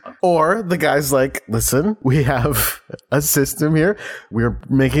 Maybe it's not. Or the guy's like, listen, we have a system here. We're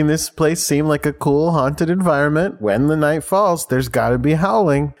making this place seem like a cool haunted environment. When the night falls, there's got to be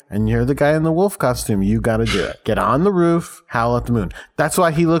howling. And you're the guy in the wolf costume. You got to do it. Get on the roof, howl at the moon. That's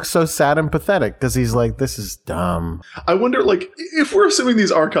why he looks so sad and pathetic, because he's like, this is dumb. I wonder, if we're assuming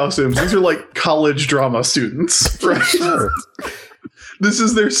these are costumes, these are college drama students, right? Sure. This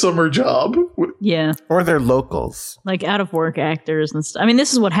is their summer job. Yeah. Or they're locals. Like out of work actors and stuff. I mean,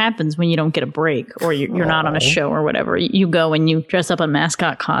 this is what happens when you don't get a break or you're not on a show or whatever. You go and you dress up in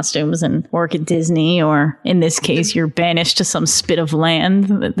mascot costumes and work at Disney, or in this case, you're banished to some spit of land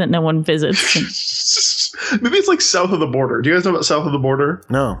that no one visits. Maybe it's like south of the border. Do you guys know about south of the border?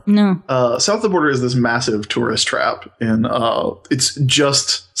 No. South of the border is this massive tourist trap it's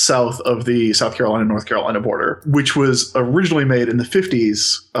just south of the South Carolina-North Carolina border, which was originally made in the 50s.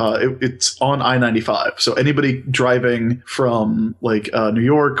 It's on I-95. So anybody driving from New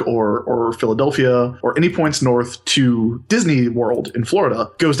York or Philadelphia or any points north to Disney World in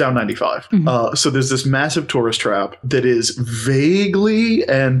Florida goes down 95. Mm-hmm. So there's this massive tourist trap that is vaguely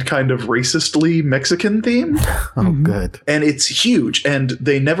and kind of racistly Mexican themed. Oh, good. And it's huge. And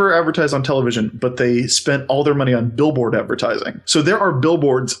they never advertise on television, but they spent all their money on billboard advertising. So there are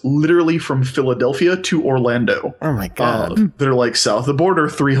billboards literally from Philadelphia to Orlando. Oh my God. They're like, south of the border,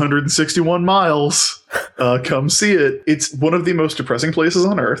 361 miles. Come see it. It's one of the most depressing places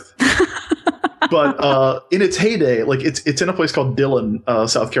on earth. But in its heyday, it's in a place called Dillon,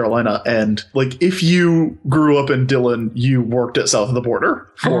 South Carolina, and if you grew up in Dillon, you worked at south of the border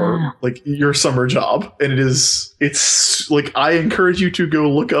for your summer job, and it's I encourage you to go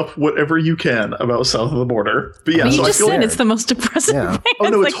look up whatever you can about south of the border. But yeah, you just said it's the most depressing thing. Oh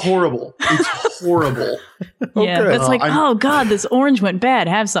no, it's horrible. It's horrible. Yeah, it's oh God, this orange went bad.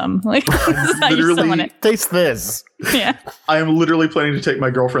 Have some. This is how you summon it. Taste this. Yeah. I am literally planning to take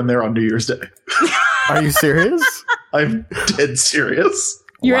my girlfriend there on New Year's Day. Are you serious? I'm dead serious.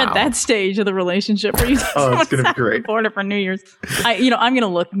 You're Wow. at that stage of the relationship where you Oh, it's gonna be great. Born it for New Year's. I'm gonna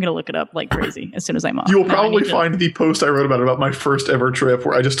look it up like crazy as soon as I'm off. You will Now I probably need to- find the post I wrote about my first ever trip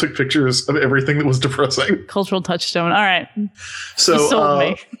where I just took pictures of everything that was depressing. cultural touchstone. All right. So You sold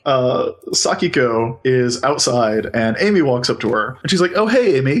me. Sakiko is outside and Amy walks up to her and she's like, "Oh,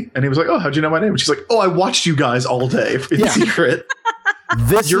 hey, Amy." And he was like, "Oh, how'd you know my name?" And she's like, "Oh, I watched you guys all day in secret."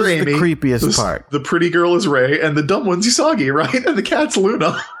 This You're is Amy. the creepiest part. The pretty girl is Ray and the dumb one's Usagi, right? And the cat's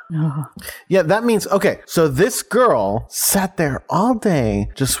Luna. Yeah, that means, okay, so this girl sat there all day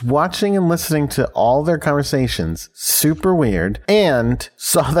just watching and listening to all their conversations, super weird, and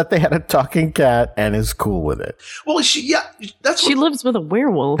saw that they had a talking cat and is cool with it. Well, that's She what lives with a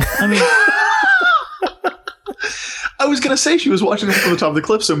werewolf. I mean, I was going to say. She was watching them from the top of the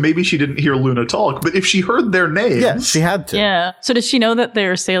cliff, so maybe she didn't hear Luna talk. But if she heard their names, Yeah, she had to. yeah. So does she know that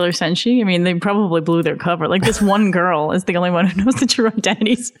they're Sailor Senshi? I mean, they probably blew their cover. Like this one girl is the only one who knows the true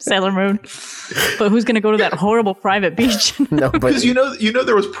identities of Sailor Moon. But who's going to go to that horrible private beach? No, but because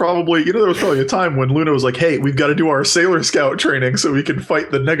there was probably a time when Luna was like, "Hey, we've got to do our Sailor Scout training so we can fight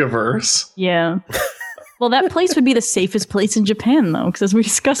the Negaverse." Yeah. Well, that place would be the safest place in Japan, though, because as we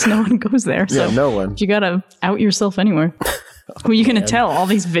discussed, no one goes there. So yeah, no one. you gotta out yourself anywhere. Who are you gonna tell? All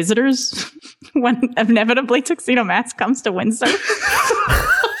these visitors when inevitably Tuxedo Mask comes to Windsor?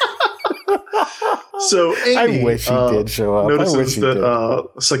 So Amy, I wish he did show up. I wish notices he that did.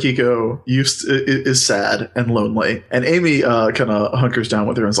 Sakiko is sad and lonely, and Amy kind of hunkers down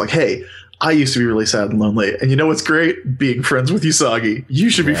with her and is like, "Hey, I used to be really sad and lonely, and you know what's great? Being friends with Usagi.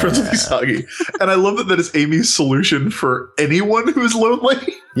 You should be friends with Usagi." And I love that is Amy's solution for anyone who's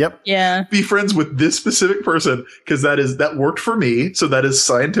lonely. Yep. Yeah. Be friends with this specific person because that worked for me. So that is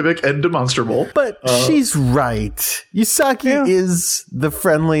scientific and demonstrable. But she's right. Yusaki is the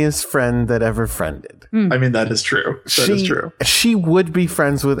friendliest friend that ever friended. I mean, that is true. That is true. She would be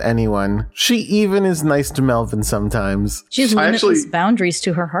friends with anyone. She even is nice to Melvin sometimes. She has limitless boundaries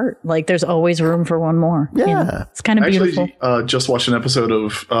to her heart. Like there's always room for one more. Yeah. You know? It's kind of beautiful. Just watched an episode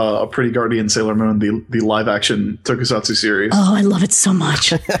of A Pretty Guardian Sailor Moon, the live action tokusatsu series. Oh, I love it so much.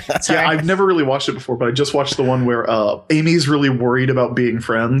 Sorry. Yeah, I've never really watched it before, but I just watched the one where Amy's really worried about being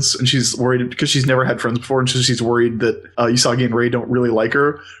friends, and she's worried because she's never had friends before, and so she's worried that Usagi and Ray don't really like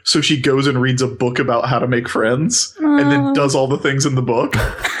her. So she goes and reads a book about how to make friends, and then does all the things in the book,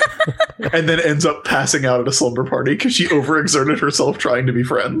 and then ends up passing out at a slumber party because she overexerted herself trying to be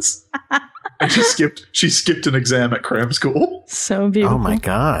friends. And she skipped an exam at cram school. So beautiful. Oh my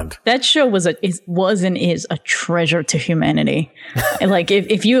God. That show was and is a treasure to humanity. And like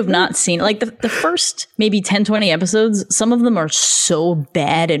if you have not seen like the first maybe 10, 20 episodes, some of them are so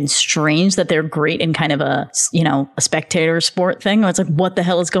bad and strange that they're great in kind of a spectator sport thing. It's like, what the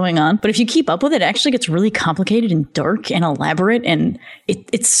hell is going on? But if you keep up with it, it actually gets really complicated and dark and elaborate, and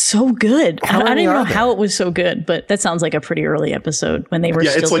it's so good. I don't even know how it was so good, but that sounds like a pretty early episode when they were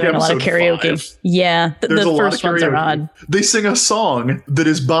still it's like doing a lot of episode karaoke. 5. Yeah, the first ones are odd. They sing a song that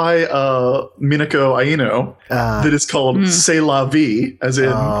is by Minako Aino that is called C'est la vie, as in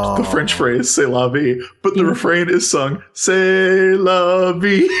the French phrase C'est la vie, but the refrain is sung C'est la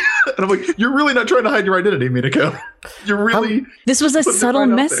vie. And I'm like, you're really not trying to hide your identity, Minako. You're really... This was a subtle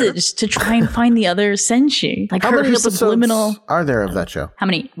message to try and find the other Senshi. Like How many episodes subliminal... are there of that show? How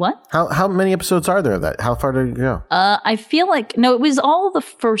many? What? How many episodes are there of that? How far did it go? I feel like... No, it was all the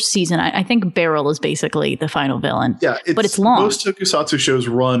first season. I think Beryl is basically the final villain. Yeah, but it's long. Most tokusatsu shows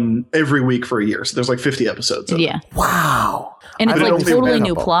run every week for a year, so there's like 50 episodes. Yeah. Wow. And it's But it like only totally ran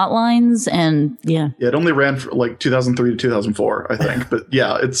new up. plot lines, and yeah. Yeah, it only ran for like 2003 to 2004, I think. But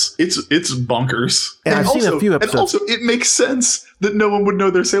yeah, it's bonkers. And I've seen a few episodes. And also, it makes sense that no one would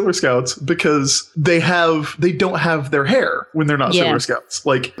know they're Sailor Scouts because they don't have their hair when they're not Sailor Scouts.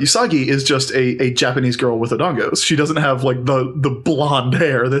 Like Usagi is just a Japanese girl with odongos. She doesn't have like the blonde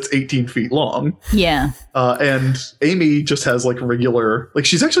hair that's 18 feet long. Yeah. And Amy just has like regular, like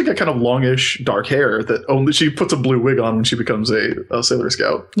she's actually got kind of longish dark hair that only she puts a blue wig on when she becomes a Sailor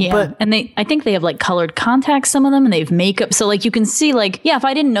Scout. Yeah. But- and I think they have like colored contacts, some of them, and they have makeup. So like you can see like, yeah, if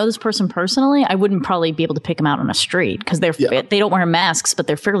I didn't know this person personally, I wouldn't probably be able to pick them out on a street because they don't wear masks, but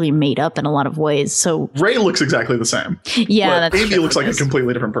they're fairly made up in a lot of ways. So Ray looks exactly the same. yeah, but that's Amy true. looks like a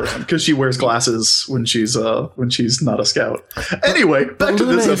completely different person because she wears glasses when she's not a scout. Anyway, back to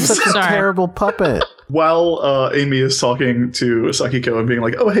Luna this is such episode. a terrible puppet. While Amy is talking to Sakiko and being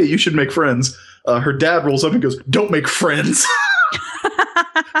like, "Oh, hey, you should make friends," her dad rolls up and goes, "Don't make friends."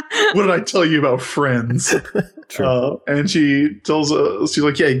 What did I tell you about friends? And she tells she's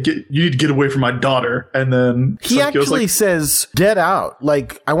like, yeah, you need to get away from my daughter. And then he actually says, get out.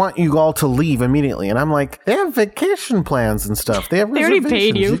 Like, I want you all to leave immediately. And I'm like, they have vacation plans and stuff. They already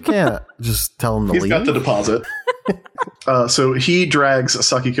paid you. You can't just tell them to leave. He's got the deposit. So he drags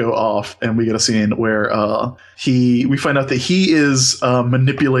Sakiko off, and we get a scene where we find out that he is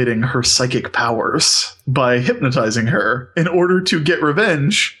manipulating her psychic powers by hypnotizing her in order to get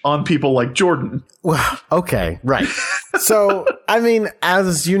revenge on people like Jordan. Well, okay, right. So, I mean,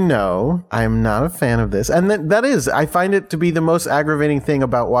 as you know, I'm not a fan of this. And that is, I find it to be the most aggravating thing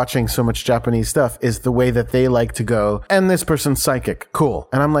about watching so much Japanese stuff is the way that they like to go, and this person's psychic. Cool.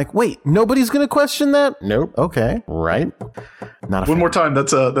 And I'm like, wait, nobody's going to question that? Nope. Okay. Right. Not a fan. One more time.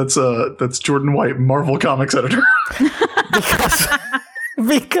 That's Jordan White, Marvel Comics editor.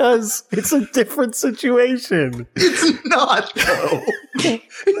 Because it's a different situation. It's not, though.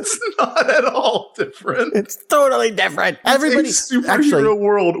 It's not at all different. It's totally different. It's a superhero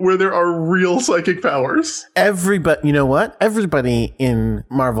world where there are real psychic powers. Everybody, you know what? Everybody in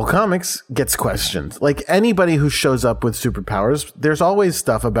Marvel Comics gets questioned. Like anybody who shows up with superpowers, there's always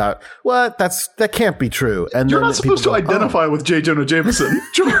stuff about what that can't be true. And you're not supposed to identify with J. Jonah Jameson,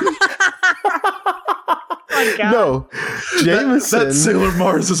 Jordan. No, Jameson. That Sailor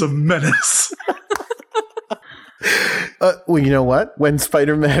Mars is a menace. Well, you know what? When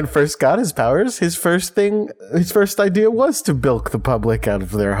Spider-Man first got his powers, his first idea was to bilk the public out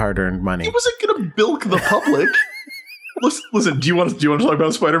of their hard-earned money. He wasn't going to bilk the public. Listen, do you want to talk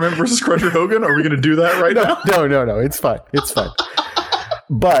about Spider-Man versus Crusher Hogan? Are we going to do that right now? No. It's fine.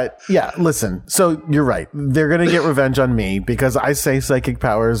 But yeah, listen, so you're right. They're going to get revenge on me because I say psychic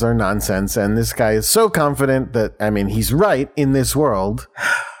powers are nonsense. And this guy is so confident that, I mean, he's right in this world.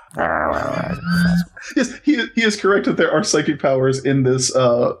 Yes, he is correct that there are psychic powers in this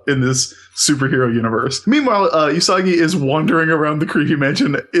superhero universe. Meanwhile, Usagi is wandering around the creepy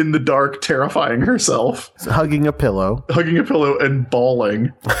mansion in the dark, terrifying herself. Hugging a pillow and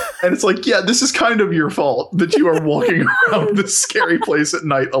bawling. And it's like, yeah, this is kind of your fault that you are walking around this scary place at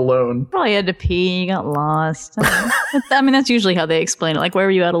night alone. Probably had to pee, got lost. I mean, that's usually how they explain it. Like, where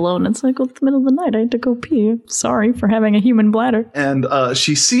were you at alone? It's like, well, it's the middle of the night. I had to go pee. Sorry for having a human bladder. And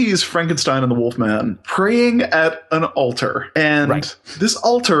she sees Frankenstein and the Wolfman praying at an altar. And this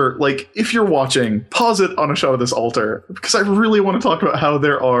altar, like, if you're watching, pause it on a shot of this altar, because I really want to talk about how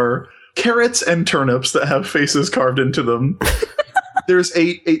there are carrots and turnips that have faces carved into them. There's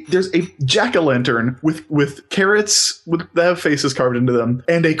a jack-o'-lantern with carrots that have faces carved into them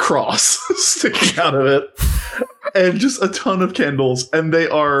and a cross sticking out of it. And just a ton of candles. And they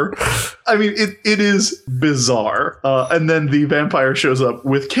are, I mean, it is bizarre. And then the vampire shows up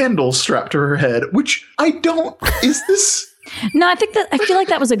with candles strapped to her head, which is this... No, I feel like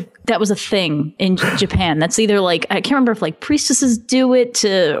that was a thing in Japan. That's either like, I can't remember if like priestesses do it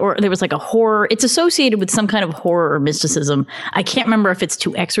or there was like a horror. It's associated with some kind of horror or mysticism. I can't remember if it's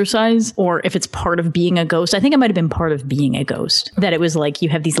to exorcise or if it's part of being a ghost. I think it might have been part of being a ghost. That it was like you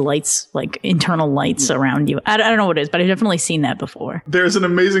have these lights, like internal lights around you. I don't know what it is, but I've definitely seen that before. There's an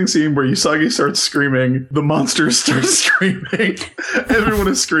amazing scene where Usagi starts screaming, the monsters start screaming, everyone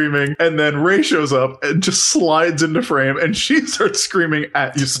is screaming, and then Rei shows up and just slides into frame and she starts screaming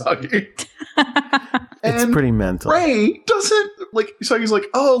at Usagi. It's pretty mental. Rei doesn't, like, Usagi's like,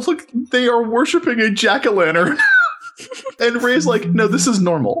 oh, look, they are worshiping a jack-o'-lantern. And Rei's like, no, this is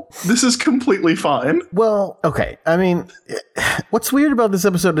normal. This is completely fine. Well, okay. I mean, what's weird about this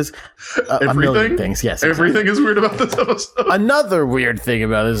episode is a million things. Yes, everything is weird about this episode. Another weird thing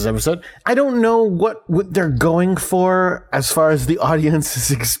about this episode, I don't know what they're going for as far as the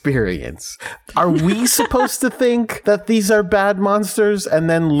audience's experience. Are we supposed to think that these are bad monsters and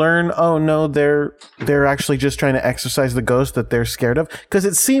then learn, oh no, they're actually just trying to exorcise the ghost that they're scared of? Because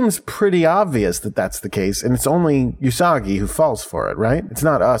it seems pretty obvious that that's the case, and it's only Usagi who falls for it, right? It's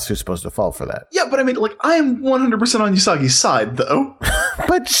not us who's supposed to fall for that. Yeah, but I mean, like, I am 100% on Usagi's side, though.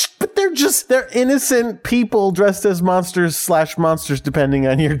 but they're innocent people dressed as monsters, depending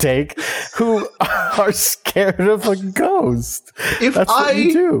on your take, who are scared of a ghost. That's what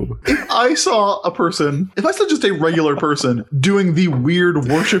you do. If I saw just a regular person doing the weird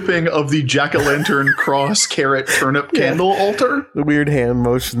worshipping of the jack-o'-lantern cross carrot turnip candle altar, the weird hand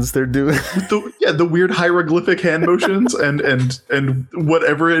motions they're doing, the weird hieroglyphic hand motions and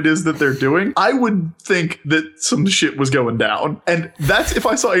whatever it is that they're doing, I would think that some shit was going down. And that's if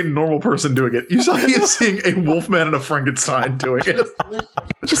I saw a normal person doing it. Usagi is seeing a Wolfman and a Frankenstein doing it.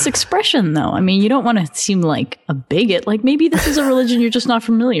 Just expression, though. I mean, you don't want to seem like a bigot. Like, maybe this is a religion you're just not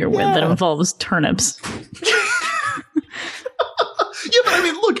familiar with that involves turnips. Yeah, but I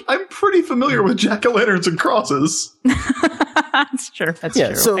mean, look, I'm pretty familiar with jack-o'-lanterns and crosses. That's true. That's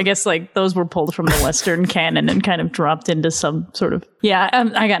true. So, I guess like those were pulled from the Western canon and kind of dropped into some sort of. Yeah,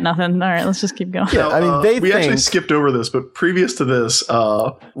 I got nothing. All right, let's just keep going. Yeah, I mean, we actually skipped over this, but previous to this,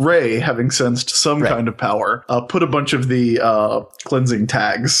 Ray, having sensed some kind of power, put a bunch of the cleansing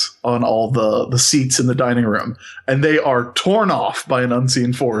tags on all the seats in the dining room, and they are torn off by an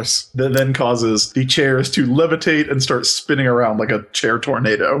unseen force that then causes the chairs to levitate and start spinning around like a chair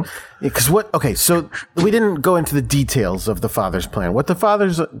tornado. Because so we didn't go into the details of the father's plan. What the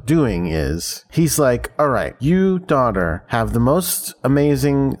father's doing is he's like, all right, you, daughter, have the most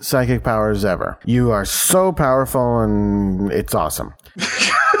amazing psychic powers ever. You are so powerful and it's awesome.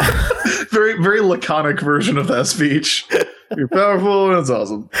 Very, very laconic version of that speech. You're powerful and it's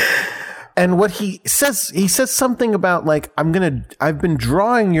awesome. And what he says something about like, I've been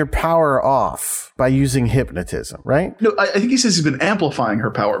drawing your power off by using hypnotism, right? No, I think he says he's been amplifying her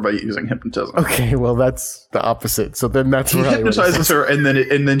power by using hypnotism. Okay, well, that's the opposite. So then that's he hypnotizes her, and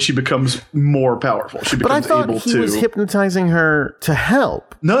then she becomes more powerful. She becomes able to. But I thought he was hypnotizing her to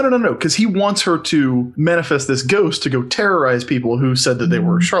help. No, because he wants her to manifest this ghost to go terrorize people who said that they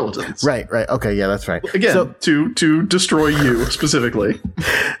were charlatans. Right. Okay, yeah, that's right. Again, to destroy you specifically.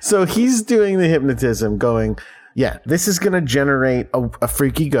 So he's doing the hypnotism, going, yeah, this is going to generate a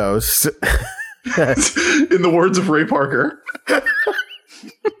freaky ghost. In the words of Ray Parker.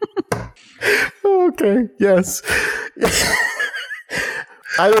 Okay, yes.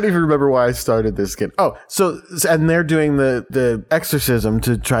 I don't even remember why I started this again. Oh, and they're doing the exorcism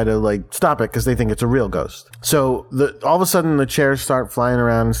to try to like stop it because they think it's a real ghost. So all of a sudden the chairs start flying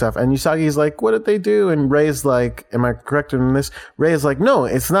around and stuff. And Usagi's like, what did they do? And Ray's like, am I correct in this? Ray is like, no,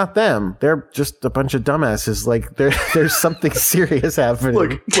 it's not them. They're just a bunch of dumbasses. Like there's something serious happening.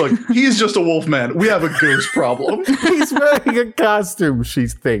 Look, he's just a wolf man. We have a ghost problem. He's wearing a costume, she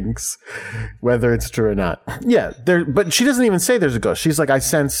thinks, whether it's true or not. Yeah, but she doesn't even say there's a ghost. She's like, I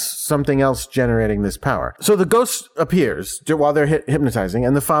sense something else generating this power. So the ghost appears while they're hypnotizing,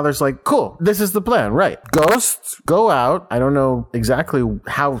 and the father's like, cool, this is the plan, right? Ghosts, go out. I don't know exactly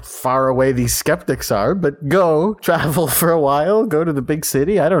how far away these skeptics are, but go travel for a while, go to the big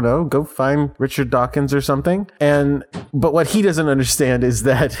city. I don't know, go find Richard Dawkins or something. But what he doesn't understand is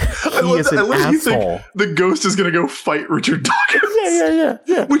that he is an asshole. You think the ghost is going to go fight Richard Dawkins.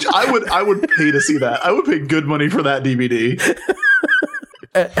 Yeah. Which I would pay to see that. I would pay good money for that DVD.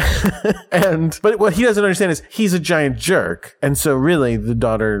 But what he doesn't understand is he's a giant jerk, and so really the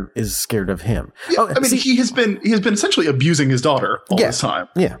daughter is scared of him. Yeah, he has been essentially abusing his daughter all this time.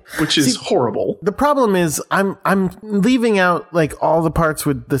 Yeah, which is horrible. The problem is I'm leaving out like all the parts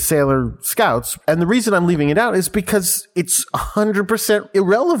with the Sailor Scouts, and the reason I'm leaving it out is because it's 100%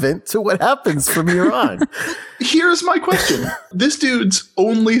 irrelevant to what happens from here on. Here's my question: this dude's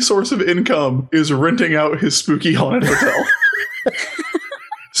only source of income is renting out his spooky haunted hotel.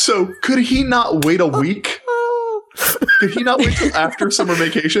 So could he not wait a week? Could he not wait till after summer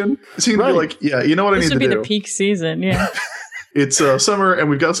vacation? Is he gonna be like, yeah, you know what I need to do? This would be the peak season, yeah. It's summer and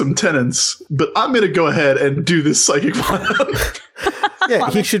we've got some tenants, but I'm going to go ahead and do this psychic plan.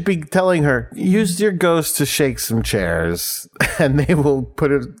 Yeah, he should be telling her, use your ghost to shake some chairs and they will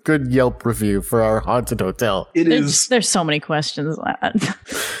put a good Yelp review for our haunted hotel. There's so many questions.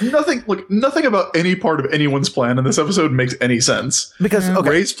 Nothing about any part of anyone's plan in this episode makes any sense. Because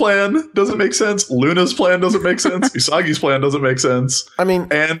Ray's plan doesn't make sense. Luna's plan doesn't make sense. Usagi's plan doesn't make sense. I mean,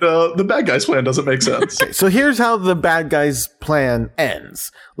 and the bad guy's plan doesn't make sense. Okay, so here's how the bad guy's plan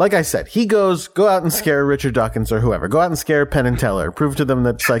ends. Like I said, he goes, go out and scare Richard Dawkins or whoever. Go out and scare Penn and Teller. Prove to them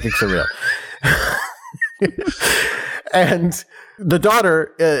that psychics are real. And the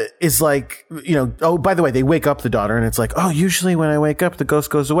daughter is like, oh, by the way, they wake up the daughter and it's like, oh, usually when I wake up, the ghost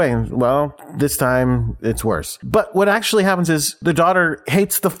goes away. And well, this time it's worse. But what actually happens is the daughter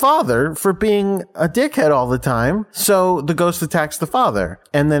hates the father for being a dickhead all the time. So the ghost attacks the father.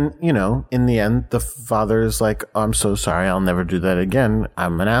 And then, in the end, the father is like, oh, I'm so sorry. I'll never do that again.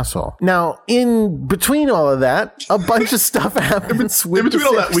 I'm an asshole. Now, in between all of that, a bunch of stuff happens. In between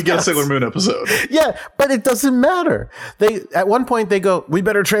all that, we get a Sailor Moon episode. Yeah, but it doesn't matter. At one point they go, we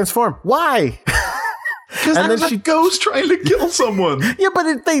better transform. Why? Because there's a ghost trying to kill someone. Yeah,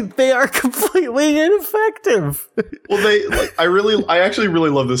 but they are completely ineffective. Well, I actually really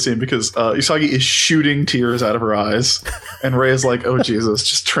love this scene because Usagi is shooting tears out of her eyes, and Ray is like, "Oh Jesus,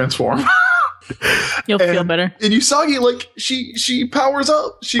 just transform." You'll feel better. And Usagi, like, she powers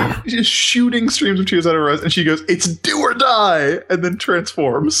up. She's shooting streams of tears out of her eyes, and she goes, "It's do or die," and then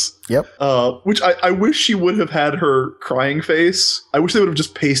transforms. Yep. Which I wish she would have had her crying face. I wish they would have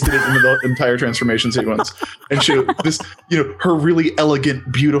just pasted it into the entire transformation sequence. And she, this, her really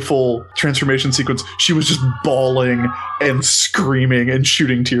elegant, beautiful transformation sequence, she was just bawling and screaming and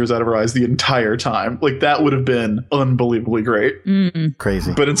shooting tears out of her eyes the entire time. Like, that would have been unbelievably great. Mm-mm.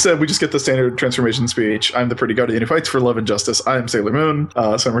 Crazy. But instead, we just get the standard transformation speech. "I'm the pretty guardian who fights for love and justice. I am Sailor Moon."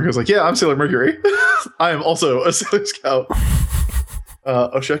 Sailor Mercury's like, "Yeah, I'm Sailor Mercury. I am also a Sailor Scout."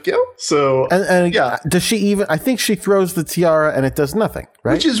 Oshekyo. So, And yeah. does she even? I think she throws the tiara and it does nothing,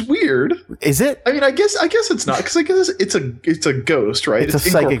 right? Which is weird. Is it? I mean, I guess it's not, because I guess it's a ghost, right? It's a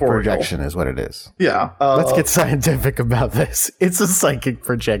psychic incorporeal. projection, is what it is. Yeah. Let's get scientific about this. It's a psychic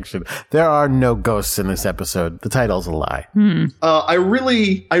projection. There are no ghosts in this episode. The title's a lie. I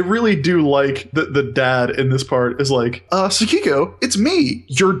really do like that the dad in this part is like, "Sakiko, it's me,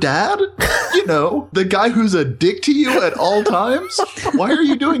 your dad. The guy who's a dick to you at all times. Why are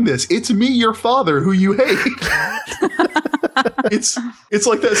you doing this? It's me, your father, who you hate." It's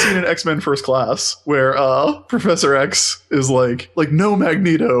like that scene in X-Men First Class where Professor X is like, "No,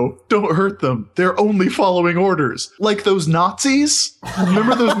 Magneto, don't hurt them. They're only following orders. Like those Nazis.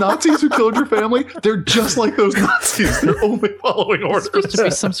 Remember those Nazis who killed your family? They're just like those Nazis. They're only following orders." It's supposed to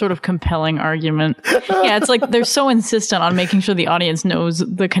be some sort of compelling argument. Yeah, it's like they're so insistent on making sure the audience knows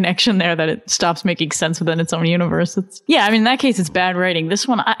the connection there that it stops making sense within its own universe. In that case, it's bad writing. This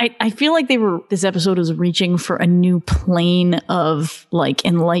one, I feel like this episode was reaching for a new plane of like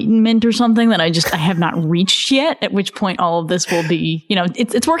enlightenment or something that I have not reached yet, at which point all of this will be,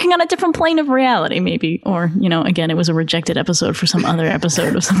 it's working on a different plane of reality maybe. Or, again, it was a rejected episode for some other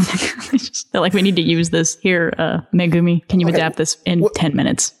episode of something. They're like, we need to use this here. Megumi, can you adapt this in 10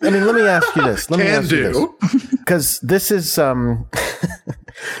 minutes? I mean, let me ask you this. Because this is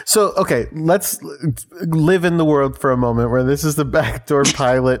so, okay, let's live in the world for a moment where this is the backdoor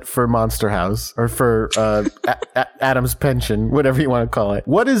pilot for Monster House, or for Adam's Pension, whatever you want to call it.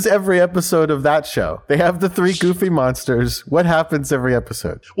 What is every episode of that show? They have the 3 goofy monsters. What happens every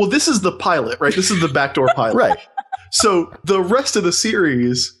episode? Well, this is the pilot, right? This is the backdoor pilot. Right. So the rest of the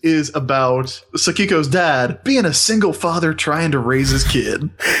series is about Sakiko's dad being a single father trying to raise his kid.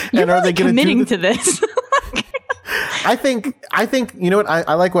 You're and are they committing to this? I think, you know what?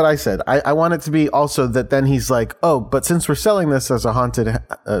 I like what I said. I want it to be also that then he's like, "Oh, but since we're selling this as a haunted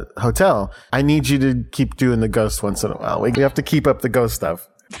hotel, I need you to keep doing the ghost once in a while. We have to keep up the ghost stuff."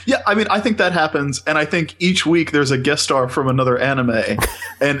 Yeah, I mean, I think that happens, and I think each week there's a guest star from another anime,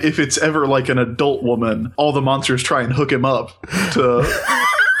 and if it's ever like an adult woman, all the monsters try and hook him up to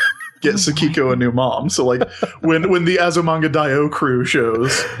get Sakiko a new mom. So like when the Azumanga Daioh crew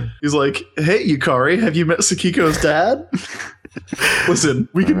shows, he's like, "Hey, Yukari, have you met Sakiko's dad? Listen,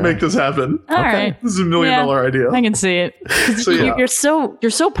 we can make this happen. All right. This is $1 million idea." I can see it. So, yeah. You're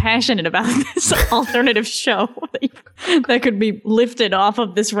so passionate about this alternative show that could be lifted off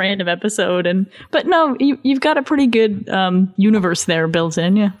of this random episode, but no, you've got a pretty good universe there built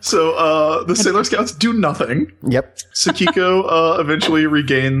in. Yeah. So the Sailor Scouts do nothing. Yep. Sakiko eventually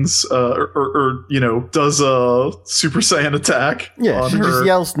regains or does a Super Saiyan attack. Yeah, on she her. just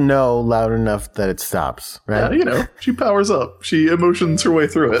yells no loud enough that it stops, right? Yeah, she powers up. She emotions her way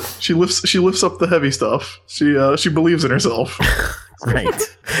through it. She lifts up the heavy stuff. She believes in herself.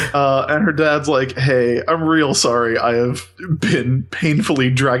 Right. And her dad's like, "Hey, I'm real sorry. I have been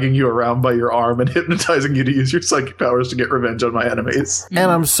painfully dragging you around by your arm and hypnotizing you to use your psychic powers to get revenge on my enemies. And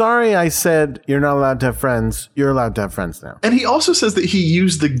I'm sorry I said you're not allowed to have friends. You're allowed to have friends now." And he also says that he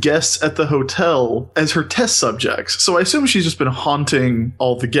used the guests at the hotel as her test subjects. So I assume she's just been haunting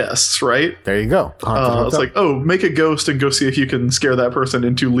all the guests, right? There you go. It's like, oh, make a ghost and go see if you can scare that person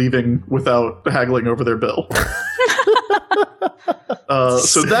into leaving without haggling over their bill.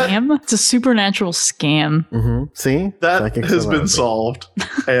 So scam? It's a supernatural scam. Mm-hmm. See? That has been solved.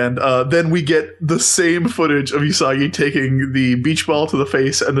 And then we get the same footage of Usagi taking the beach ball to the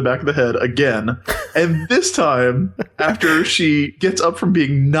face and the back of the head again. And this time, after she gets up from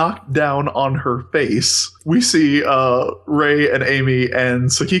being knocked down on her face, we see Rei and Amy and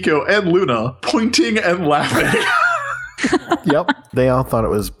Sakiko and Luna pointing and laughing. Yep. They all thought it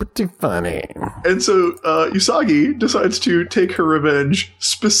was pretty funny. And so Usagi decides to take her revenge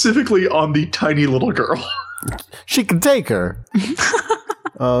specifically on the tiny little girl. She can take her.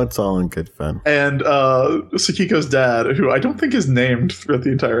 Oh, it's all in good fun. And Sakiko's dad, who I don't think is named throughout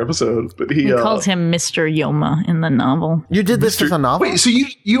the entire episode, but he calls him Mr. Yoma in the novel. You did this as a novel? Wait, so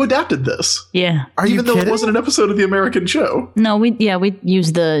you adapted this? Yeah. Are you Even though kidding? it wasn't an episode of the American show? No, we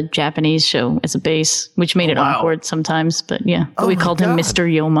used the Japanese show as a base, which made it wow. awkward sometimes. But yeah, Oh we my called him God. Mr.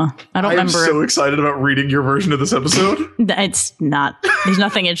 Yoma. I don't I am remember. so excited about reading your version of this episode. It's not. There's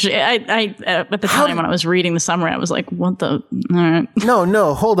nothing. I at the time when I was reading the summary, I was like, "What the?" All right.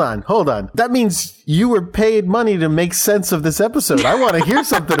 No, hold on. That means you were paid money to make sense of this episode. I want to hear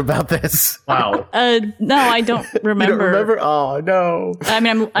something about this. Wow. No, I don't remember. You don't remember? Oh, no. I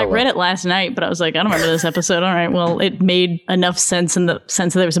mean, I read it last night, but I was like, I don't remember this episode. All right, well, it made enough sense in the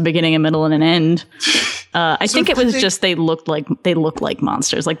sense that there was a beginning, a middle, and an end. I think it was just they looked like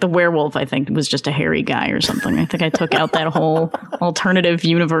monsters. Like the werewolf, I think, was just a hairy guy or something. I think I took out that whole alternative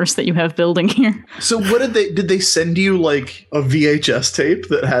universe that you have building here. So what did they send you like a VHS tape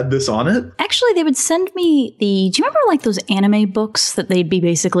that had this on it? Actually, they would send me do you remember like those anime books that they'd be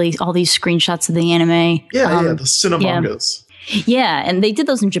basically all these screenshots of the anime? Yeah, the Cinemangas. Yeah, and they did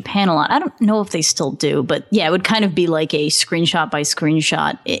those in Japan a lot. I don't know if they still do, but yeah, it would kind of be like a screenshot by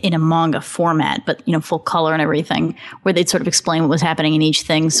screenshot in a manga format, but full color and everything, where they'd sort of explain what was happening in each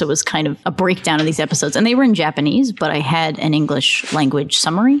thing. So it was kind of a breakdown of these episodes, and they were in Japanese, but I had an English language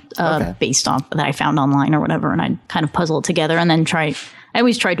summary based off that I found online or whatever, and I'd kind of puzzle it together and then I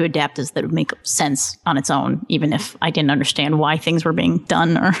always tried to adapt as that would make sense on its own, even if I didn't understand why things were being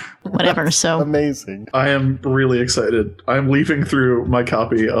done or whatever. So Amazing. I am really excited. I'm leafing through my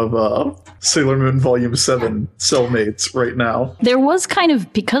copy of Sailor Moon Volume 7, Cellmates, right now. there was kind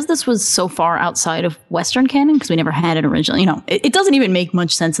of, because this was so far outside of Western canon, because we never had it originally, it doesn't even make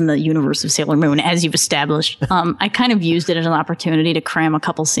much sense in the universe of Sailor Moon, as you've established. I kind of used it as an opportunity to cram a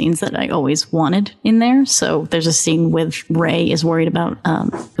couple scenes that I always wanted in there. So there's a scene with Rei is worried about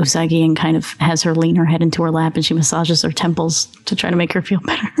Usagi and kind of has her lean her head into her lap and she massages her temples to try to make her feel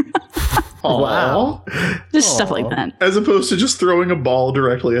better. Wow. Just stuff like that. As opposed to just throwing a ball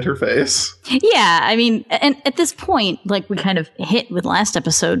directly at her face. Yeah, I mean, and at this point, like we kind of hit with last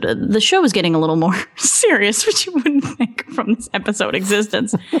episode, the show was getting a little more serious, which you wouldn't think from this episode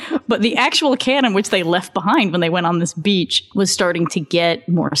existence. But the actual canon, which they left behind when they went on this beach, was starting to get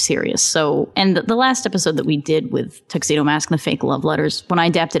more serious. So, and the last episode that we did with Tuxedo Mask and the fake love letters, when I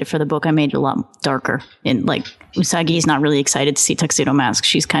adapted it for the book, I made it a lot darker. And like, Usagi is not really excited to see Tuxedo Mask.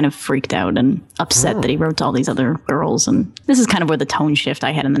 She's kind of freaked out and upset that he wrote to all these other girls. And this is kind of where the tone shift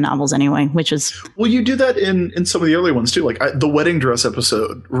I had in the novels anyway, which is... Well, you do that in some of the early ones too. Like the wedding dress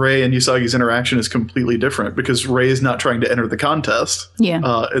episode, Rei and Usagi's interaction is completely different because Rei is not trying to enter the contest.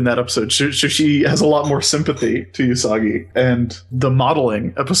 Yeah. In that episode, so she has a lot more sympathy to Usagi. And the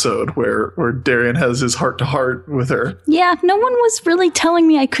modeling episode where Darien has his heart to heart with her. Yeah, no one was really telling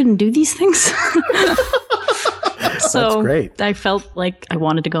me I couldn't do these things. So That's great. I felt like I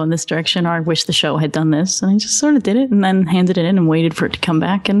wanted to go in this direction, or I wish the show had done this. And I just sort of did it and then handed it in and waited for it to come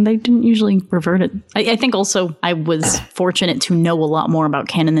back. And they didn't usually revert it. I think also I was fortunate to know a lot more about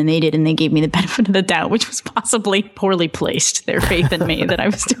canon than they did. And they gave me the benefit of the doubt, which was possibly poorly placed, their faith in me that I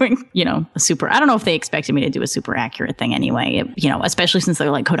was doing, a super, I don't know if they expected me to do a super accurate thing anyway, especially since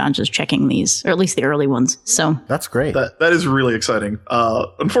they're like Kodansha's checking these, or at least the early ones. So That's great. That is really exciting.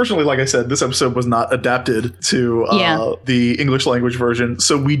 Unfortunately, like I said, this episode was not adapted to the English language version,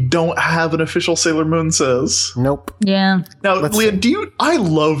 so we don't have an official Sailor Moon Says. Nope. yeah. Now, Leah, I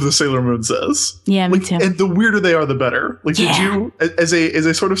love the Sailor Moon Says. Yeah, me Like, too. and the weirder they are, the better. Like, did you, as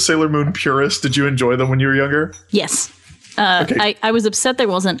a sort of Sailor Moon purist, did you enjoy them when you were younger? Yes. Okay. I was upset there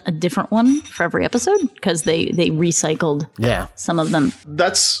wasn't a different one for every episode because they recycled Yeah. some of them.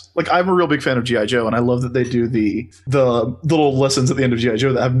 That's like, I'm a real big fan of G.I. Joe, and I love that they do the little lessons at the end of G.I.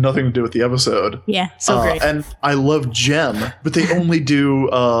 Joe that have nothing to do with the episode. Yeah, so great. And I love Gem, but they only do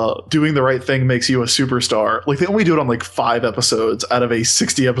Doing the Right Thing Makes You a Superstar. Like, they only do it on like 5 episodes out of a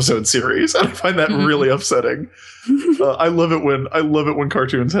 60 episode series, and I find that really upsetting. I love it when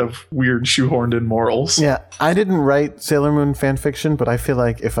cartoons have weird shoehorned in morals. Yeah. I didn't write Sailor Moon fan fiction, but I feel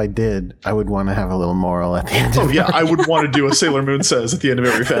like if I did, I would want to have a little moral at the end of Oh yeah, I would want to do a Sailor Moon Says at the end of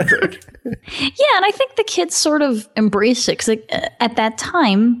every fanfic. Yeah, and I think the kids sort of embraced it because at that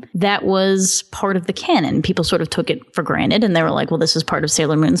time, that was part of the canon. People sort of took it for granted and they were like, well, this is part of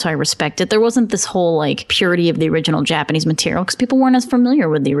Sailor Moon, so I respect it. There wasn't this whole like purity of the original Japanese material because people weren't as familiar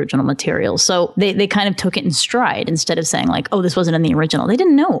with the original material. So they kind of took it in stride instead of saying like, oh, this wasn't in the original. They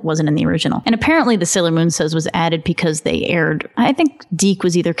didn't know it wasn't in the original. And apparently the Sailor Moon Says was added because they aired, I think Deke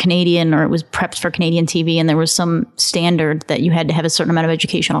was either Canadian or it was prepped for Canadian TV, and there was some standard that you had to have a certain amount of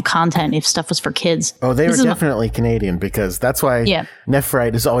educational content if stuff was for kids. Oh, they were definitely Canadian, because that's why Yeah.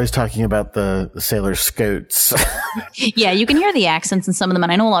 Nephrite is always talking about the Sailor Scouts. Yeah, you can hear the accents in some of them,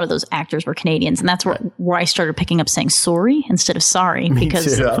 and I know a lot of those actors were Canadians, and that's where I started picking up saying sorry instead of sorry. Me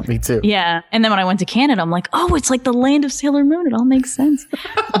too. Yeah, and then when I went to Canada, I'm like, oh, it's like the land of Sailor Moon. It all makes sense.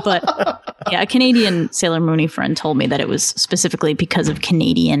 But yeah, a Canadian Sailor Moony friend told me that it was specifically because of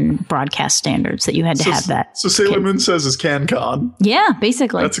Canadian broadcast standards that you had to have that. So Sailor Moon Says is CanCon. Yeah,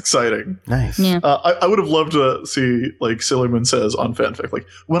 basically. That's exciting. Nice. Yeah. I would have loved to see like Sailor Moon Says on fanfic. Like,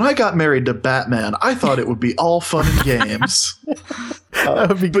 when I got married to Batman, I thought it would be all fun and games. That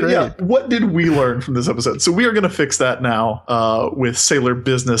would be But great. yeah, what did we learn from this episode? So we are going to fix that now with Sailor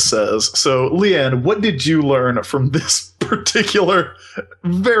Business Says. So Leanne, what did you learn from this particular,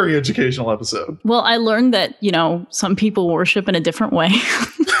 very educational episode? Well, I learned that, some people worship in a different way.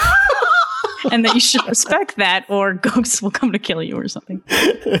 And that you should respect that, or ghosts will come to kill you or something.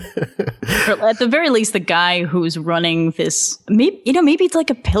 Or at the very least, the guy who's running this, maybe it's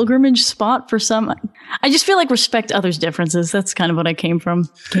like a pilgrimage spot for some. I just feel like respect others' differences. That's kind of what I came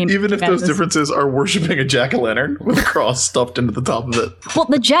Even if those this. differences are worshiping a jack-o'-lantern with a cross stuffed into the top of it. Well,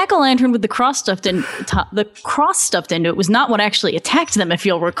 the jack-o'-lantern with the cross stuffed into it was not what actually attacked them, if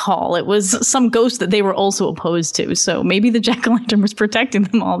you'll recall. It was some ghost that they were also opposed to. So maybe the jack-o'-lantern was protecting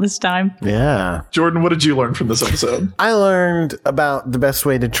them all this time. Yeah. Jordan, what did you learn from this episode? I learned about the best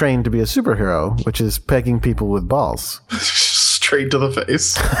way to train to be a superhero, which is pegging people with balls. Straight to the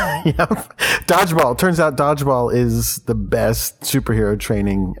face. Yep. Dodgeball. Turns out dodgeball is the best superhero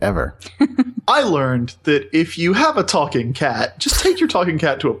training ever. I learned that if you have a talking cat, just take your talking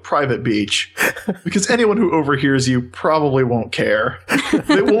cat to a private beach, because anyone who overhears you probably won't care.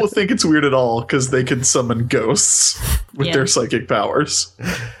 They won't think it's weird at all because they can summon ghosts with their psychic powers.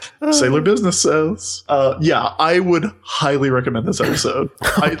 Sailor Business Says. Yeah, I would highly recommend this episode.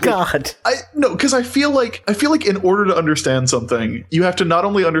 God. Because I feel like in order to understand something, you have to not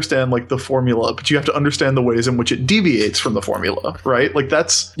only understand like the formula, but you have to understand the ways in which it deviates from the formula, right? Like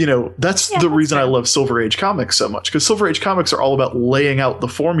that's the reason I love Silver Age comics so much, because Silver Age comics are all about laying out the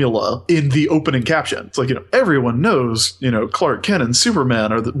formula in the opening caption. It's like, everyone knows, Clark Kent and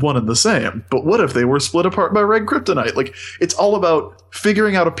Superman are the one and the same, but what if they were split apart by red kryptonite? Like, it's all about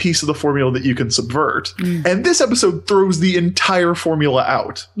figuring out a piece of the formula that you can subvert. And this episode throws the entire formula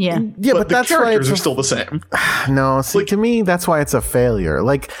out. Yeah. Yeah, but the that's why characters it's are still the same. No, see, to me, that's why it's a failure.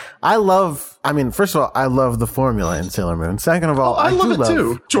 Like, first of all, I love the formula in Sailor Moon. Second of all, I love it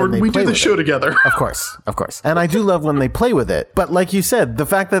too. Jordan, we do the show together. Of course. And I do love when they play with it. But like you said, the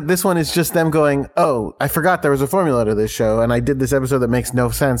fact that this one is just them going, oh, I forgot there was a formula to this show, and I did this episode that makes no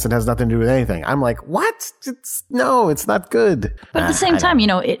sense and has nothing to do with anything. I'm like, what? It's not good. But at the same time,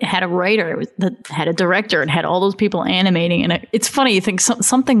 it had a writer, it had a director, it had all those people animating, and it's funny, you think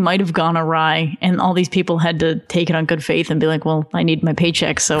something might have gone awry, and all these people had to take it on good faith and be like, well, I need my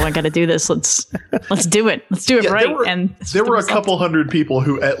paycheck, so I got to do this. Let's do it. Let's do it right. There were a couple hundred people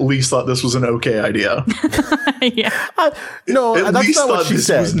who at least thought this was an okay idea. Yeah. No, At that's least not what thought she this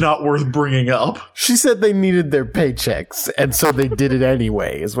said. was not worth bringing up. She said they needed their paychecks, and so they did it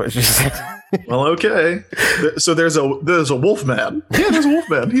anyway, is what she said. Well, okay. So there's a wolf man. Yeah, there's a wolf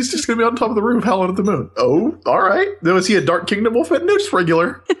man. He's just going to be on top of the roof howling at the moon. Oh, all right. Was he a Dark Kingdom wolf man? No, just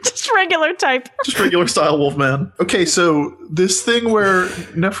regular. Just regular type. Just regular style wolf man. Okay, so this thing where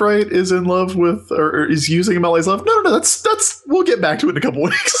Nephrite is in love with, or is using Melee's love. No, that's we'll get back to it in a couple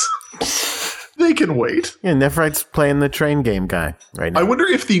weeks. They can wait. Yeah, Nephrite's playing the train game guy right now. I wonder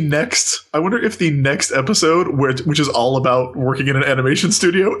if the next episode, which is all about working in an animation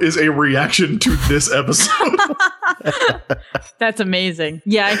studio, is a reaction to this episode. That's amazing.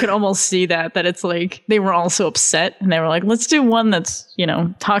 Yeah, I could almost see that it's like they were all so upset and they were like, let's do one that's,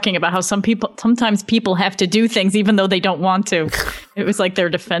 talking about how sometimes people have to do things even though they don't want to. It was like their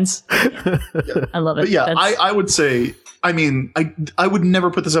defense. I love it. But yeah, I would say, I would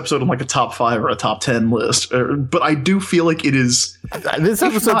never put this episode on like a top 5 or a top 10 list, but I do feel like it is. This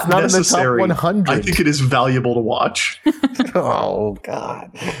episode's not in the top 100. I think it is valuable to watch. Oh,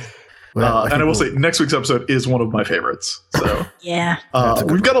 God. And I will say, next week's episode is one of my favorites. So yeah,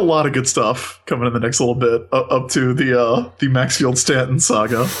 we've got a lot of good stuff coming in the next little bit, up to the Maxfield Stanton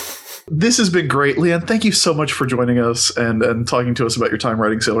saga. This has been great, Leanne. Thank you so much for joining us and talking to us about your time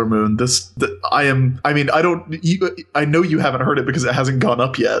writing Sailor Moon. I know you haven't heard it because it hasn't gone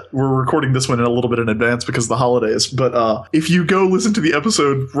up yet. We're recording this one a little bit in advance because of the holidays. But if you go listen to the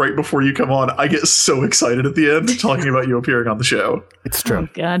episode right before you come on, I get so excited at the end talking about you appearing on the show. It's true. Oh,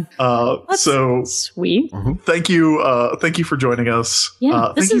 God. That's so sweet. Thank you for joining us.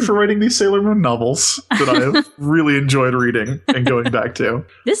 Yeah, thank you for writing these Sailor Moon novels that I've really enjoyed reading and going back to.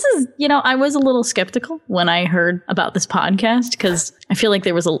 This is, I was a little skeptical when I heard about this podcast because I feel like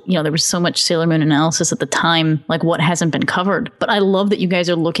there was so much Sailor Moon analysis at the time, like what hasn't been covered. But I love that you guys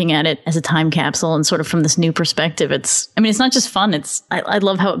are looking at it as a time capsule and sort of from this new perspective. It's not just fun. I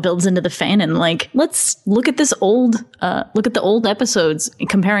love how it builds into the fanon. Like, let's look at the old episodes,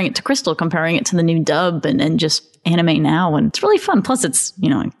 comparing it to Crystal, comparing it to the new dub and just anime now, and it's really fun. Plus it's,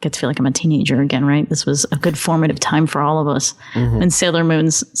 I get to feel like I'm a teenager again, right? This was a good formative time for all of us. And Sailor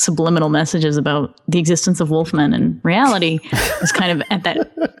Moon's subliminal messages about the existence of Wolfmen and reality is kind of at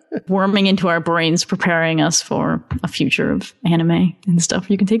that worming into our brains, preparing us for a future of anime and stuff.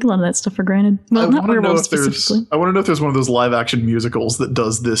 You can take a lot of that stuff for granted. Well, not werewolves specifically. I want to know if there's one of those live action musicals that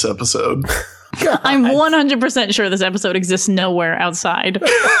does this episode. I'm 100% sure this episode exists nowhere outside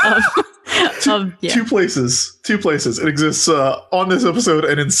of Two places. It exists on this episode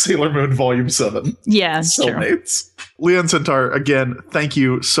and in Sailor Moon Volume 7. Yeah, Soulmates. Leanne Centaur, again, thank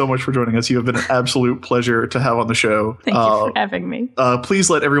you so much for joining us. You have been an absolute pleasure to have on the show. Thank you for having me. Please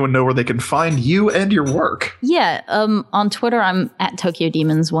let everyone know where they can find you and your work. Yeah, on Twitter, I'm at Tokyo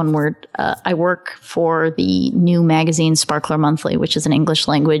Demons, one word. I work for the new magazine Sparkler Monthly, which is an English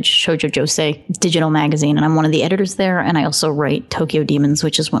language shoujo josei digital magazine, and I'm one of the editors there. And I also write Tokyo Demons,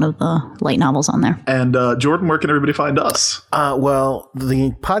 which is one of the light novels on there. And Jordan, where can everybody find us? Well,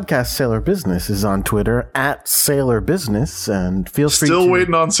 the podcast Sailor Business is on Twitter at Sailor Business, and feel free Still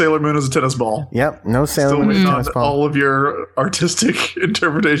waiting on Sailor Moon as a tennis ball. Yep, no Sailor Still Moon waiting tennis on ball. all of your artistic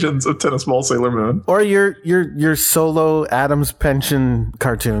interpretations of tennis ball Sailor Moon. Or your solo Adams Pension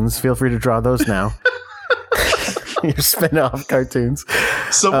cartoons. Feel free to draw those now. Your spin-off cartoons.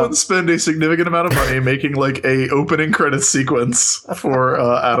 Someone spend a significant amount of money making like a opening credits sequence for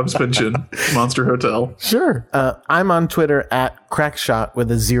Adam's Pension Monster Hotel. Sure. I'm on Twitter at Crackshot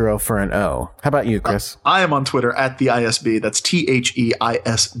with a 0 for an O. How about you, Chris? I am on Twitter at the ISB. That's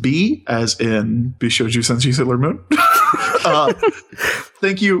THEISB, as in Bishoujo Senshi Sailor Moon.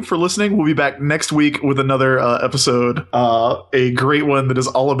 Thank you for listening. We'll be back next week with another episode, a great one that is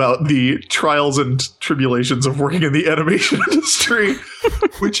all about the trials and tribulations of working in the animation industry,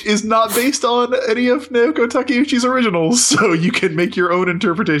 which is not based on any of Naoko Takeuchi's originals, so you can make your own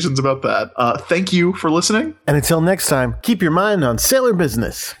interpretations about that. Thank you for listening. And until next time, keep your mind on Sailor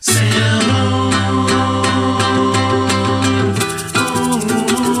Business. Sailor Moon.